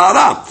Nazir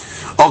Tahara.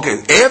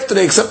 Okay, after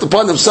they accept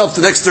upon themselves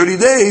the next 30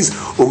 days,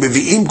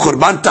 umevi'im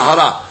korban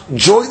tahara.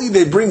 Jointly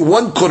they bring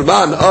one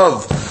korban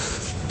of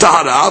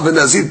tahara,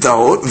 v'nazir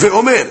tahor,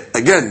 ve'omer.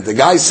 Again, the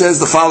guy says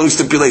the following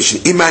stipulation.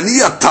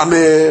 Imaniya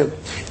tameh.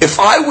 If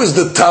I was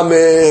the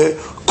tameh,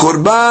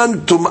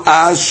 korban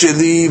tum'ah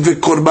sheli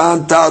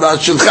v'korban tahara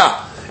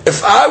shelcha.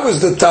 If I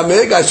was the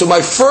tameh guy, so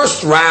my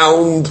first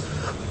round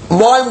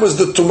Mine was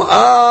the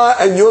tum'ah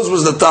and yours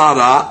was the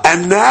tahara,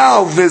 and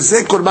now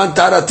v'zeh korban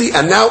taharati,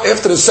 and now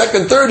after the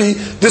second 30,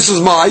 this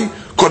is my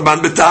korban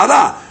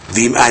b'tahara.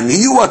 V'im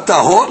ani wa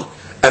tahor,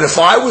 and if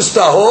I was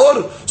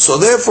tahor, so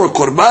therefore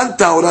korban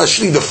tahora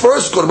shli, the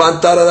first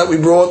korban tahara that we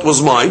brought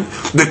was mine.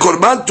 The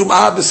korban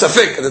tum'ah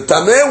b'safik, and the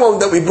tameh one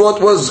that we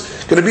brought was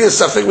going to be a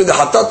safik with the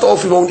hatat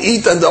ta'of we won't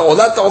eat, and the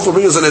olat ta'of will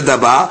bring us an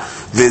edaba.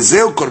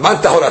 V'zeh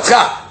korban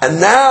tahoratcha, and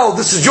now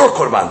this is your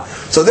korban.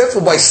 So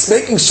therefore, by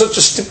making such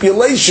a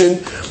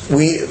stipulation,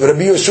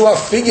 Rabbi Yeshua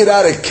figured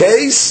out a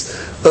case,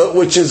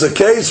 which is a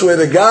case where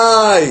the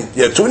guy,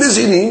 two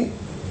Nazirim,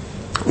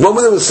 one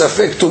of them was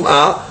safek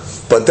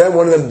tum'ah, but then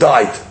one of them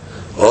died.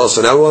 Oh,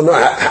 so now we want to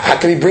know, how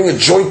can he bring a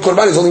joint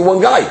korban? There's only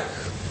one guy.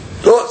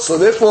 So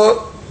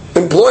therefore,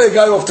 employ a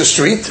guy off the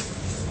street,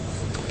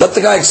 let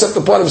the guy accept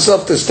upon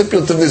himself the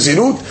stipulative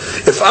Nazirut.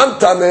 If I'm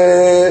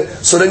Tameh,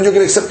 so then you're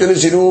going to accept the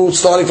Nazirut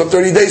starting from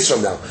 30 days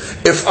from now.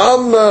 If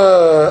I'm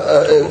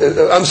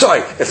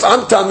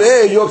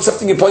Tameh, you're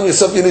accepting upon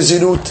yourself your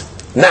Nazirut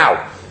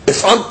now.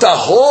 If I'm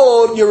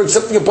Tahor, you're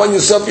accepting upon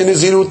yourself your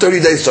Nazirut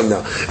 30 days from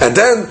now. And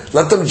then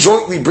let them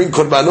jointly bring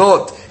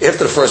Korbanot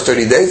after the first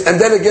 30 days, and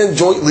then again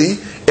jointly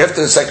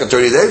after the second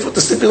 30 days, with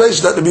the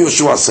stipulation that Rabbi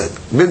Yeshua said.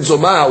 Bin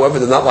Zoma, however,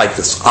 did not like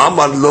this.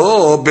 Amar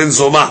lo bin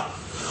Zoma.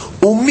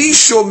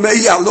 Who's going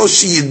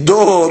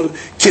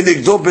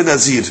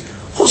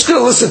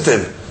to listen to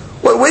him?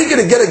 Where are you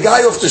going to get a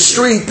guy off the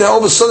street that all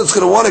of a sudden is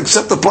going to want to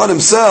accept upon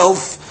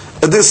himself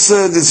this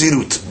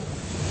Nazirut?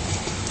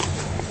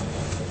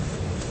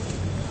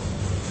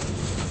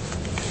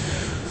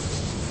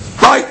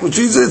 Right, which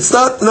means it's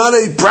not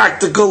a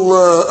practical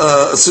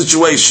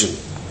situation.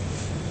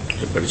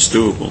 Yeah, but it's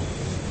doable.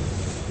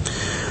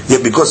 Yeah,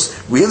 because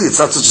really it's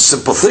not such a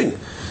simple thing.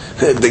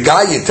 The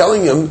guy, you're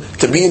telling him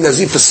to be in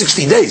Nazir for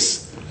 60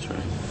 days. That's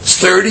right. It's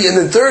 30 and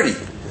then 30.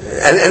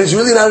 And it's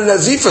really not a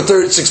Nazir for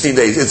 60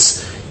 days.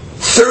 It's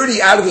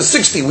 30 out of the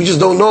 60. We just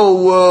don't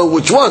know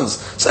which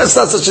ones. So that's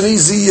not such an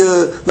easy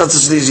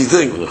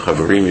thing. With a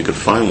Chavarim, you could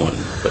find one,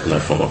 but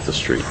not from off the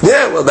street.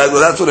 Yeah, well,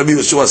 that's what Rabbi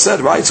Yeshua said,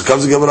 right? So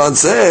comes the Gemara and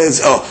says,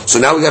 so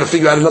now we got to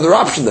figure out another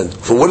option then.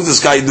 So what does this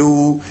guy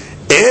do?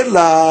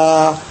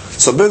 Ela.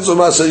 So Ben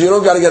Zoma says, you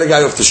don't got to get a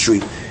guy off the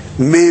street.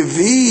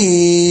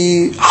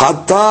 Mevi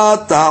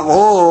hatat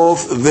ta'of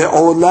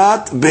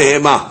ve'olat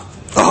behema.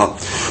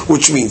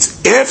 Which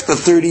means after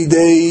 30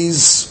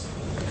 days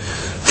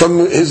from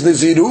his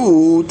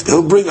Nazirut,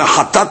 he'll bring a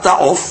hatat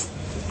ta'of.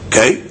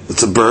 Okay,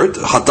 it's a bird,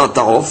 hatat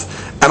ta'of,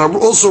 and I'll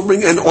also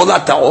bring an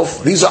olat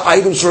ta'of. These are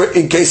items for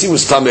in case he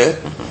was tameh.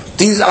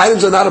 These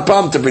items are not a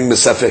problem to bring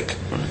mesafik,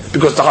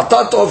 because the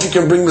hatat ta'of you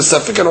can bring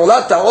mesafik, and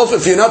olat ta'of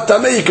if you're not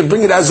tameh you can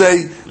bring it as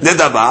a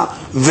nedaba.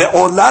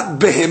 Ve'olat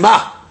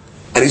behema.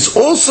 And he's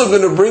also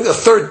going to bring a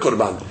third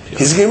korban.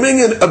 He's going to bring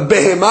in a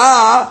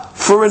behema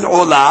for an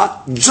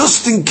olah,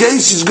 just in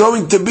case he's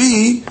going to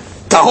be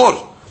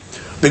tahor.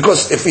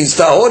 Because if he's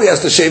tahor, he has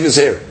to shave his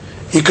hair.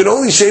 He can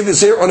only shave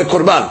his hair on a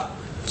korban.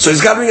 So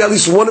he's got to bring at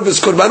least one of his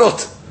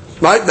korbanot.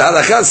 Right? The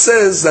halakha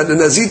says that the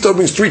Nazir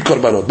brings 3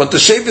 korbanot. But to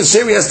shave his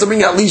hair, he has to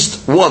bring at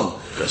least 1.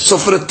 Yes. So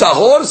for the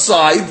tahor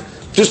side,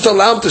 just to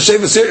allow him to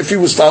shave his hair, if he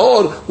was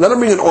tahor, let him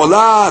bring an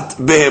olat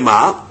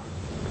behema.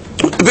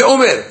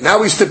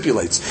 Now he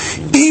stipulates,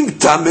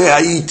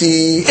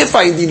 if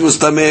I indeed was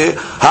tameh,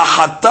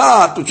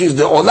 hachatat, which is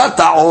the olat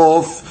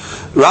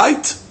ta'of,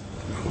 right?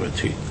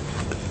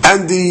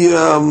 And the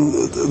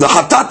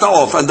hatat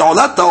ta'of and the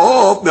olat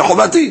ta'of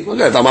mechobati.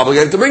 Okay, I'm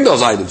obligated to bring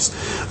those items.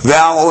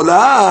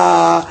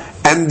 Ve'olah,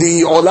 and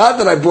the olah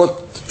that I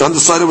brought on the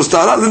side of the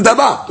tahara,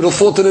 l'ndaba, it'll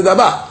fall to the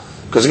daba.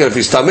 Because again, if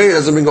he's tameh, he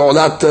doesn't bring the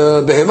olat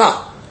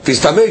behema. If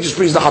he's tameh, he just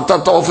brings the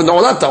hatat ta'of and the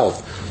olat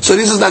ta'of. So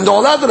this is the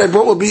olah that I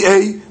brought will be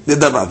a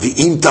nedaba.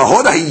 V'im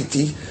tahor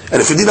ha'iti, and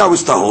if indeed I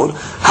was tahor,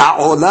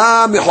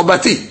 ha'olah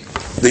mechobati.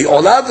 The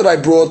olah that I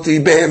brought, the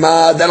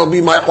behema, that'll be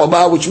my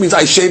chobah, which means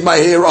I shave my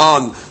hair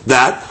on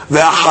that.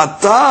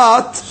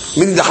 Ve'achatat,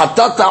 meaning the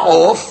hatat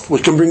ha'of,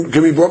 which can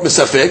be brought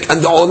misafek,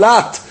 and the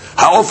olat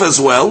ha'of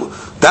as well,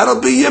 that'll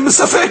be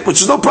misafek,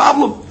 which is no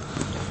problem.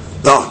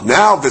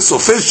 Now the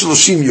sofesh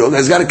shloshim yom,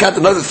 he's got to count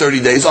another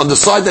 30 days on the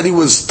side that he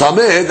was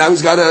tameh. Now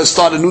he's got to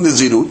start a new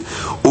nazirut.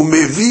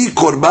 Umevi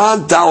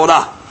korban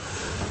ta'ora.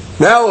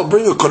 Now he'll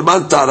bring a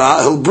korban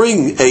ta'ora. He'll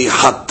bring a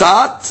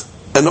hatat,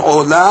 an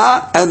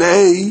olah, and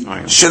a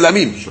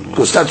shelamim.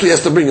 Because that's what he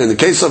has to bring. In the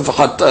case of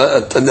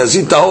a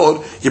nazir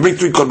tahor, you bring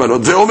 3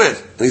 korbanot. Ve'omer,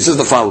 and he says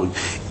the following: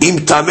 Im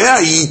tameh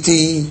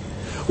ayiti,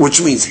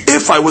 which means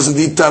if I was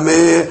indeed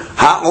tameh,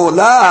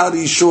 ha'olah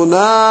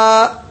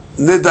rishona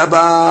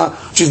nedaba,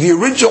 which is the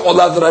original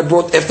olah that I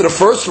brought after the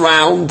first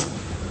round,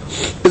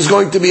 is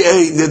going to be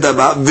a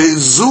nedaba.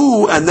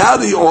 Vezu, and now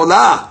the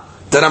olah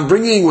that I'm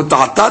bringing with the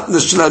hatat and the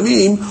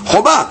shlamim,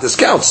 chobat, this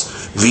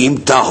counts. Vim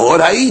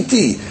tahor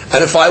haiti,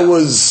 and if I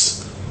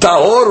was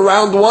tahor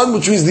round 1,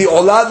 which means the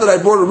olah that I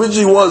brought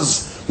originally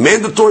was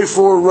mandatory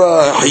for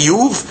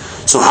hayuv,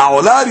 so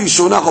ha'olah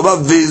rishona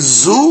chobat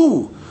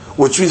vezu,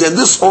 which means and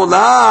this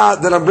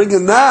olah that I'm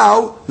bringing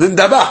now,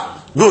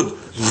 lindaba, good.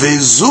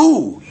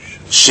 Vezu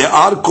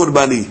she'ar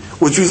korbani,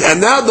 which means, and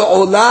now the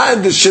olah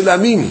and the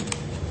shilamim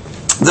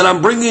that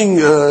I'm bringing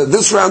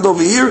this round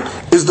over here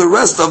is the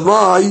rest of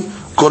my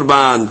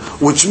korban,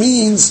 which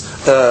means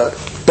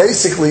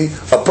basically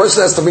a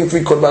person has to bring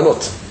 3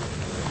 korbanot.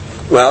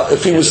 Well,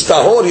 if he was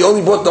tahor, he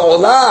only brought the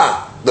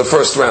olah the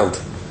first round.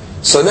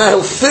 So now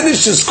he'll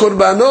finish his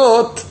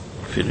korbanot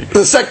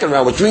the second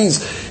round, which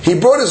means he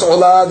brought his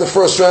olah the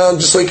first round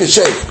just so he could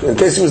shave. In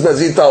case he was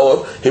Nazir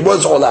tahor, he brought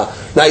his olah.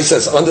 Now he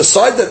says, on the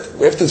side that,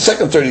 after the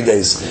second 30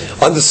 days,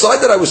 on the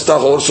side that I was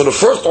tahor, so the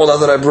first olah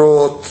that I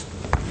brought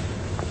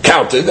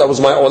counted, that was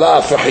my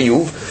olah for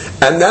Hiyuv,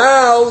 and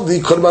now the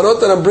korbanot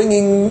that I'm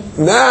bringing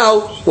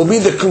now will be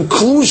the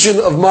conclusion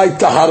of my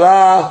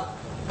tahara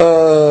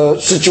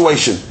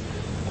situation.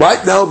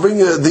 Right now, bring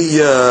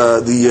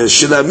the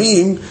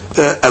shilamim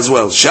as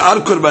well.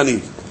 She'ar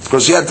korbani,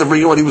 because he had to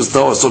bring what he was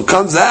tahor. So it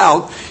comes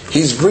out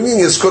he's bringing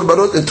his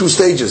korbanot in 2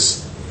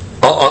 stages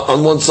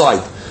on one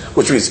side,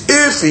 which means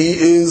if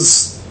he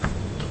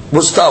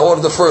was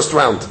tahor the first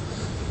round,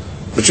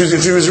 which means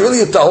if he was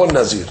really a tahor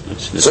Nazir.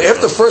 So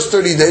after the first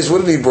 30 days,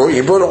 what did he bring?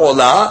 He brought an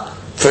olah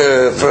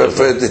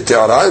for the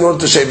tahara in order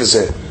to shave his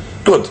hair.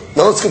 Good.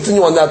 Now let's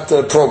continue on that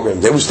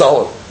program. There was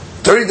tahor.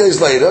 30 days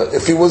later,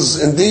 if he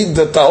was indeed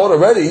the tahor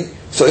already,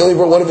 so he only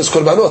brought one of his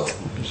korbanot.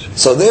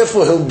 So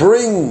therefore he'll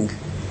bring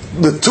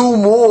the 2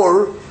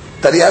 more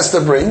that he has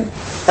to bring,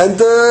 and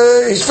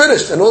he's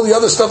finished. And all the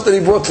other stuff that he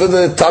brought for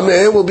the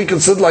tameh will be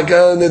considered like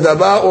a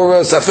nedaba or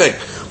a safek.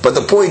 But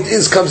the point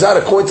is, comes out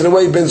according to the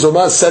way Ben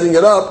Zoma is setting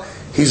it up,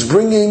 he's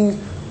bringing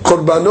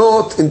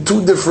korbanot in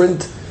 2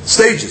 different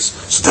stages.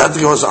 So that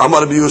goes,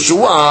 Amar Rabbi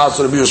Yoshua.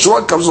 So Rabbi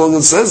Yoshua comes along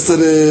and says to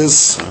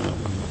this,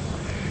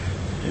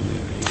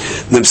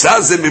 when it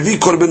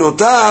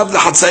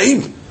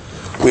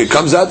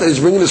comes out that he's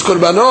bringing his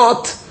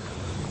korbanot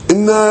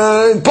in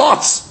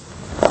parts,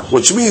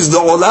 which means the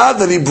olah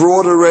that he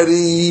brought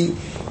already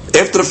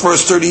after the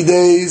first 30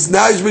 days,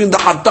 now he's bringing the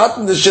hatat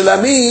and the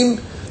shilamim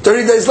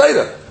 30 days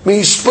later. I mean,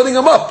 he's splitting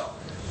them up.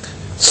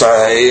 So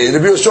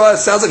Rabbi Yoshua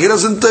sounds like he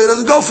doesn't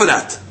go for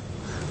that.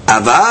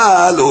 But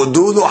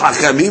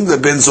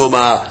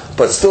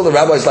still, the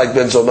rabbis like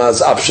Ben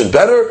Zoma's option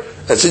better,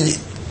 and said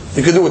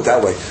you can do it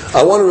that way.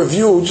 I want to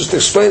review, just to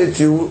explain it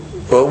to you,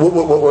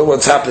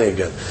 what's happening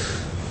again.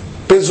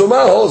 Ben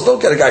Zoma holds, don't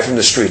get a guy from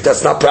the street.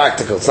 That's not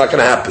practical. It's not going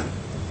to happen.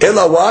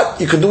 Ella what?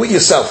 You can do it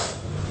yourself.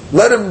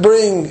 Let him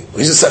bring,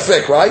 he's a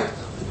safek, right?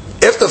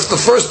 After the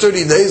first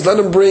 30 days, let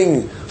him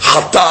bring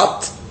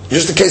hatat,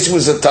 just in case he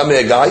was a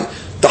tameh guy.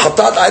 The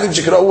hatat items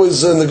you can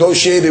always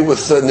negotiate it with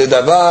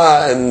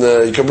nidava, and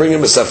you can bring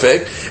him a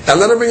safek, and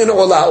let him bring an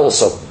olah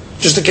also,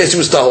 just in case he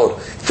was tahor.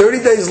 30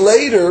 days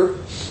later,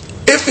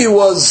 if he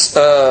was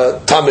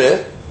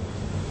tameh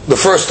the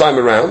first time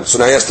around, so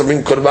now he has to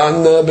bring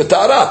korban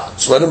betara.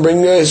 So let him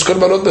bring his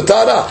korbanot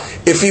betara.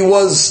 If he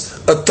was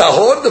a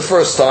tahor the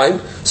first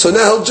time, so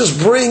now he'll just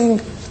bring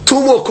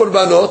 2 more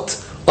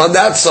korbanot on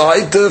that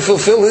side to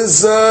fulfill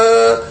his,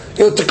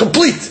 to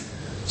complete.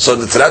 So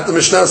the Tarat the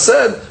Mishnah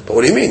said, but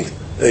what do you mean?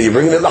 You're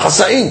bringing in the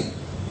hasain.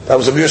 That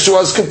was Rabbi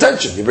Yeshua's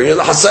contention. You bring in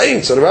the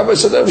hasain. So the rabbi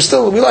said,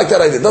 we like that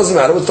idea. It doesn't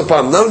matter. What's the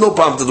problem? No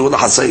problem to do with the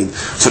hasain.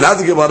 So now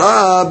the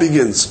Gemara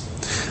begins.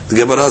 The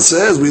Gemara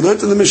says, we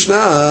learned in the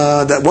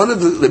Mishnah that one of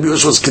the Rabbi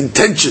Yeshua's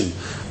contention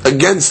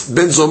against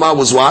Ben Zoma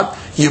was what?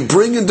 You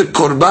bring in the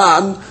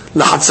korban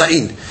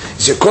lahatzain.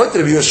 So according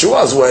to Rabbi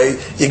Yeshua's way,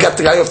 you got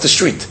the guy off the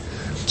street.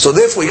 So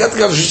therefore, you got the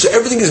guy off the street. So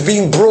everything is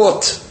being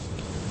brought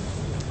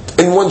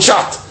in one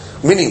shot.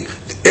 Meaning,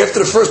 after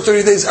the first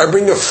 30 days, I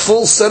bring a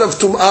full set of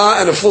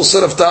tum'ah and a full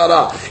set of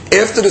ta'ara.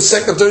 After the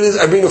second 30 days,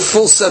 I bring a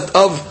full set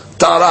of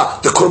ta'ara.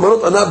 The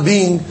korbanot are not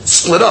being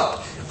split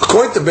up.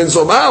 According to Ben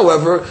Zoma,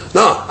 however,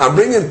 no, I'm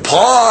bringing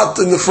part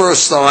in the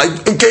first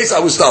side, in case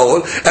I was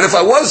tahor, and if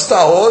I was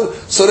tahor,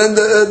 so then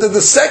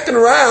the second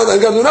round, I'm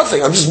going to do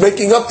nothing. I'm just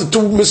making up the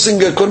 2 missing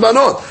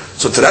korbanot.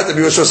 So to that, the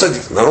Yeshua said,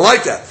 I don't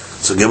like that.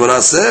 So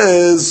Gemara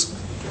says,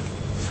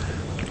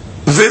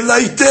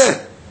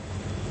 V'laiteh.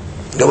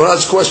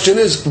 Gemara's question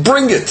is,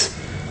 bring it.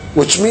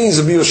 Which means,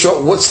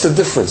 what's the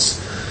difference?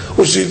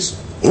 Which is,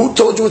 who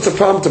told you it's a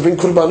problem to bring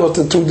korbanot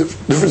in 2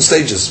 different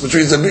stages? Which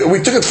means, we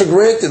took it for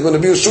granted when the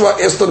Yeshua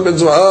asked on Ben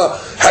Zoma,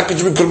 how could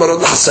you bring korbanot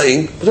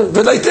l'hasain?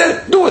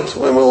 Do it.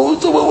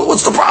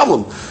 What's the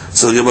problem?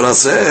 So Gemara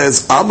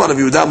says, Amar Rabbi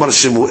Yehuda Amar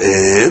Shemuel,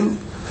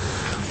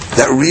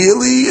 that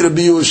really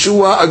Rabbi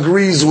Yeshua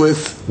agrees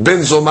with Ben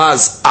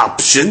Zoma's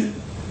option.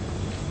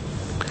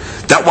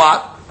 That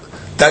what?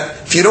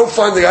 That if you don't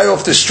find the guy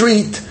off the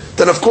street,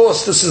 then of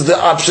course this is the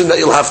option that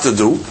you'll have to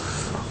do.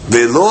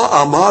 Velo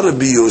amar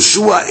Rabbi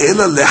Yoshua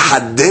ela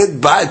lehaded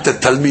ba'et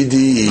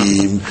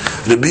talmidim.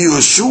 Rabbi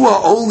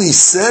Yoshua only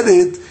said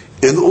it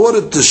in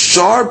order to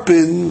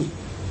sharpen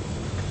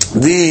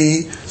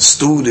the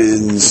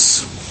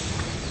students,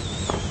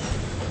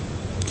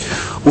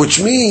 which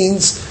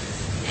means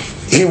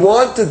he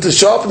wanted to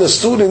sharpen the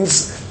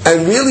students.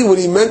 And really what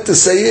he meant to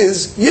say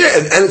is,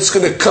 and it's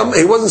going to come,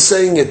 he wasn't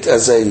saying it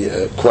as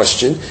a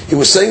question, he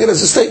was saying it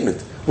as a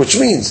statement, which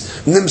means,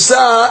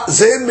 Nimsa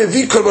zayn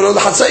mevi korbanot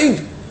l'hatzain.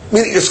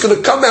 Meaning it's going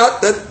to come out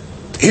that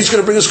he's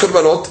going to bring his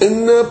korbanot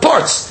in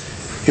parts.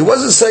 He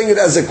wasn't saying it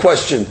as a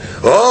question.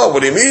 Oh,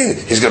 what do you mean?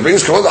 He's going to bring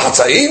his korbanot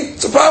hatzain?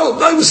 It's a problem.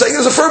 No, he was saying it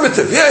as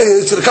affirmative. Yeah,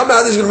 he's going to come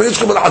out, he's going to bring his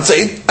korbanot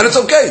hatzain, and it's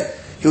okay.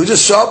 He was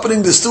just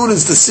sharpening the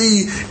students to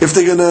see if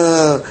they're going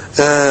to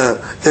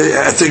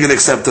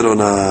accept it or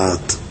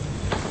not.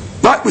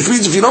 Right, which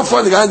means if you don't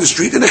find the guy in the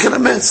street, then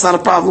it's not a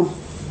problem.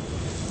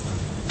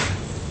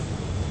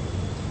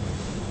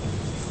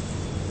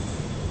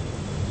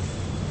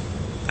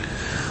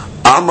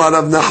 Amar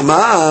Rav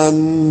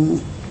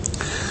Nachman.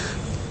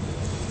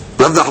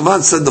 Rav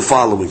Nachman said the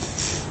following.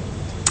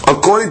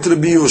 According to the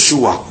Rabbi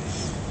Yoshua,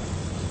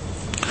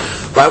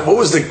 right? What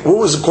was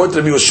according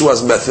to Rabbi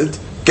Yoshua's method?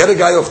 Get a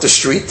guy off the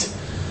street,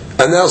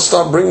 and now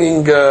start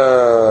bringing,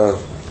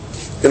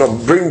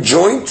 bring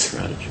joint,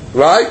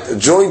 right? A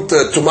joint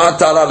tumat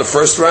tara the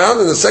first round,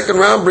 and the second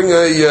round bring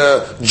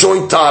a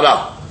joint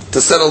tara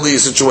to settle the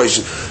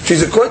situation.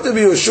 She's according to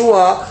Rabbi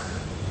Yoshua.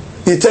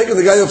 You're taking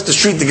the guy off the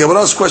street. The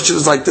Gemara's question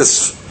is like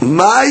this: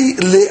 Mai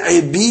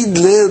le'ibid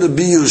le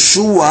Rabbi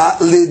Yoshua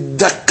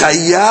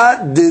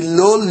le'dakaya de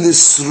lo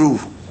lisru.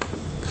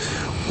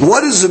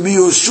 What is Rabbi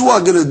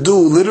Yoshua going to do,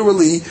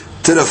 literally,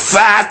 to the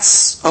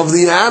fats of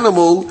the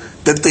animal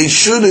that they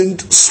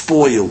shouldn't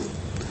spoil?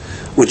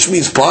 Which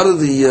means part of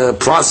the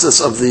process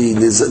of the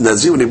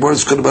Nazir, when he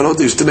burns korbanot,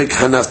 they used to make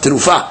hanaf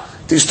terufa.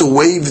 They used to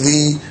wave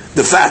the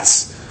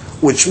fats.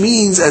 Which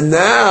means, and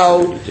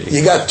now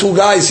you got two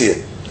guys here.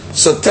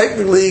 So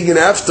technically you're going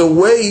to have to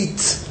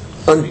wait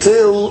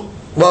until,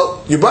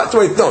 you have to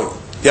wait, no.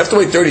 You have to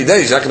wait 30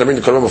 days. You're not going to bring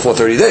the korban before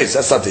 30 days.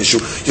 That's not the issue.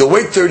 You'll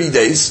wait 30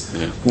 days.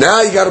 Yeah.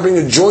 Now you got to bring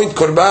a joint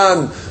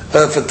korban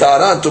for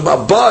Taran,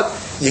 but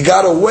you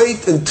got to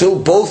wait until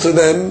both of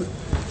them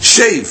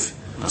shave.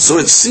 So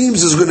it seems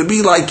there's going to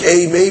be like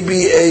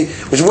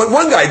which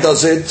one guy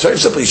does it, very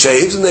simply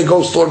shaves, and they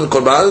go store the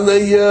korban, and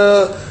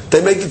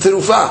they make the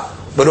terufah.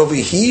 But over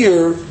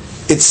here,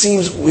 it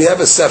seems we have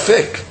a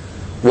safek.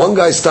 One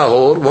guy's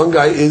tahor, one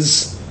guy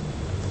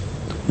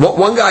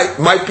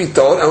might be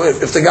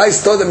tahor. If the guy's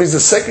tahor, that means the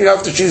second guy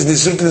after cheese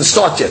didn't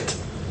start yet.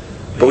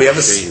 But we have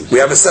a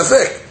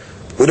safek.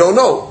 We don't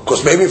know,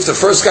 because maybe if the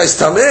first guy's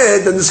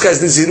tameh, then this guy's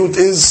nizirut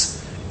is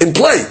in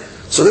play.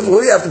 So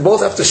therefore, we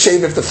both have to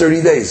shave after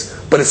 30 days.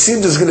 But it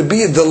seems there's going to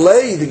be a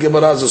delay. The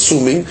Gemara is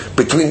assuming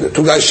between the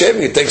two guys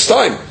shaving. It takes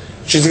time.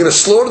 She's going to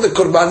slaughter the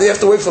korban. They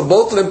have to wait for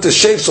both of them to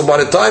shave. So by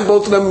the time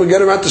both of them will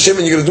get around to shave,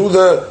 and you're going to do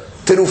the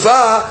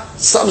terufah,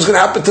 something's going to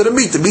happen to the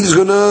meat. The meat is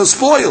going to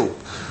spoil.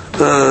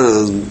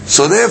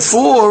 So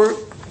therefore,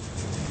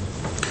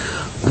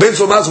 Ben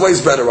Zomah's way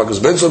is better, because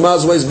Ben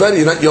Zomah's way is better.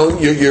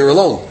 You're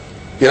alone.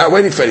 You're not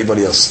waiting for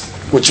anybody else.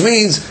 Which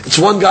means it's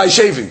one guy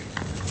shaving.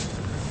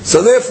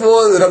 So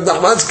therefore, Rav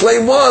Nachman's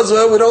claim was,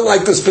 we don't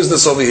like this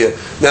business over here.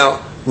 Now,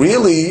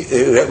 really,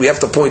 we have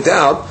to point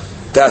out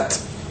that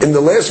in the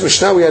last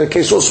Mishnah we had a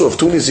case also of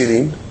two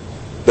Nazirim.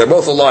 They're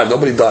both alive.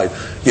 Nobody died.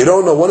 You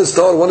don't know, one is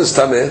Tahor, one is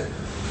Tameh.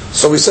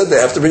 So we said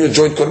they have to bring a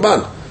joint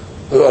korban.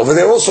 Over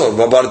there also,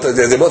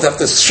 they both have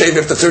to shave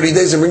after 30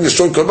 days and bring this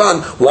joint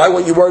korban. Why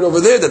weren't you worried over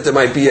there that there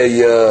might be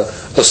a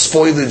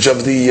spoilage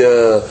of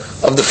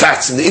the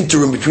fats in the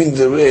interim between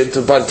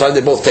by the time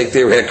they both take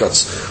their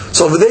haircuts?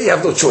 So over there you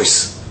have no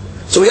choice.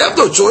 So we have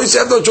no choice.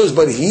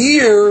 But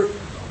here,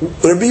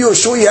 Rabbi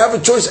Yoshua, you have a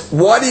choice.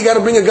 Why do you got to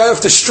bring a guy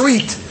off the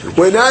street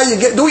where now you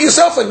do it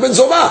yourself like Ben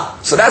Zomah?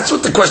 So that's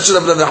what the question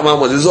of the Nachman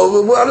was.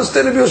 We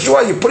understand Rabbi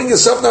Yoshua. You're putting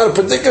yourself now in a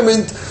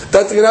predicament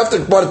that you're going to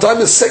have to. By the time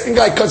the second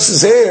guy cuts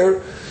his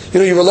hair,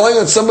 you're relying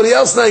on somebody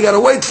else. Now you got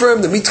to wait for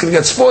him. The meat's going to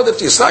get spoiled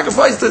after you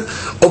sacrificed it.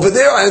 Over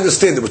there, I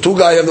understand. There were two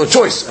guys. You have no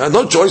choice.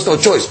 No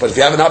choice. But if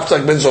you have an option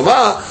like Ben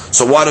Zomah,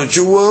 so why don't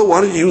you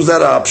use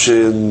that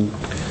option?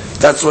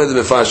 That's why the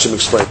Mefarshim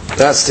explained.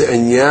 That's the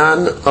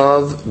inyan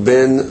of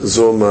Ben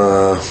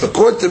Zomah.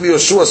 According to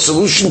Yoshua's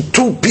solution,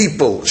 two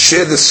people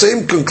share the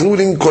same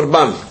concluding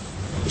korban.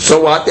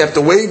 So what? They have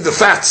to wave the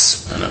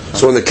fats.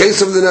 So in the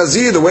case of the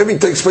Nazir, the waving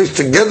takes place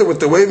together with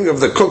the waving of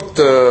the cooked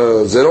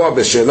zeroah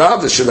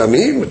b'shelav, the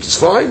shelamim, which is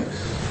fine.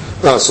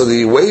 So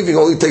the waving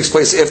only takes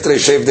place after they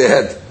shave their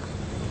head.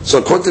 So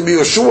according to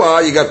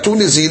Yoshua, you got two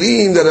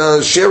Nazirim that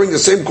are sharing the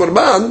same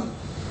korban,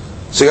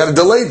 so you got to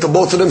delay until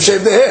both of them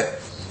shave their hair.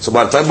 So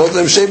by the time both of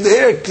them shaved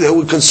their hair,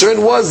 the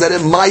concern was that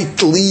it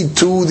might lead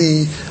to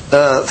the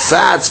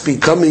fats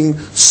becoming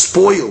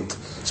spoiled,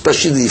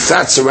 especially the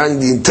fats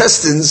surrounding the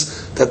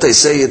intestines, that they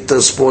say it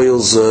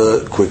spoils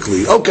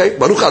quickly. Okay,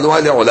 Baruch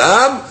Adonai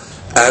Le'olam,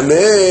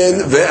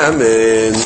 Amen ve'amen.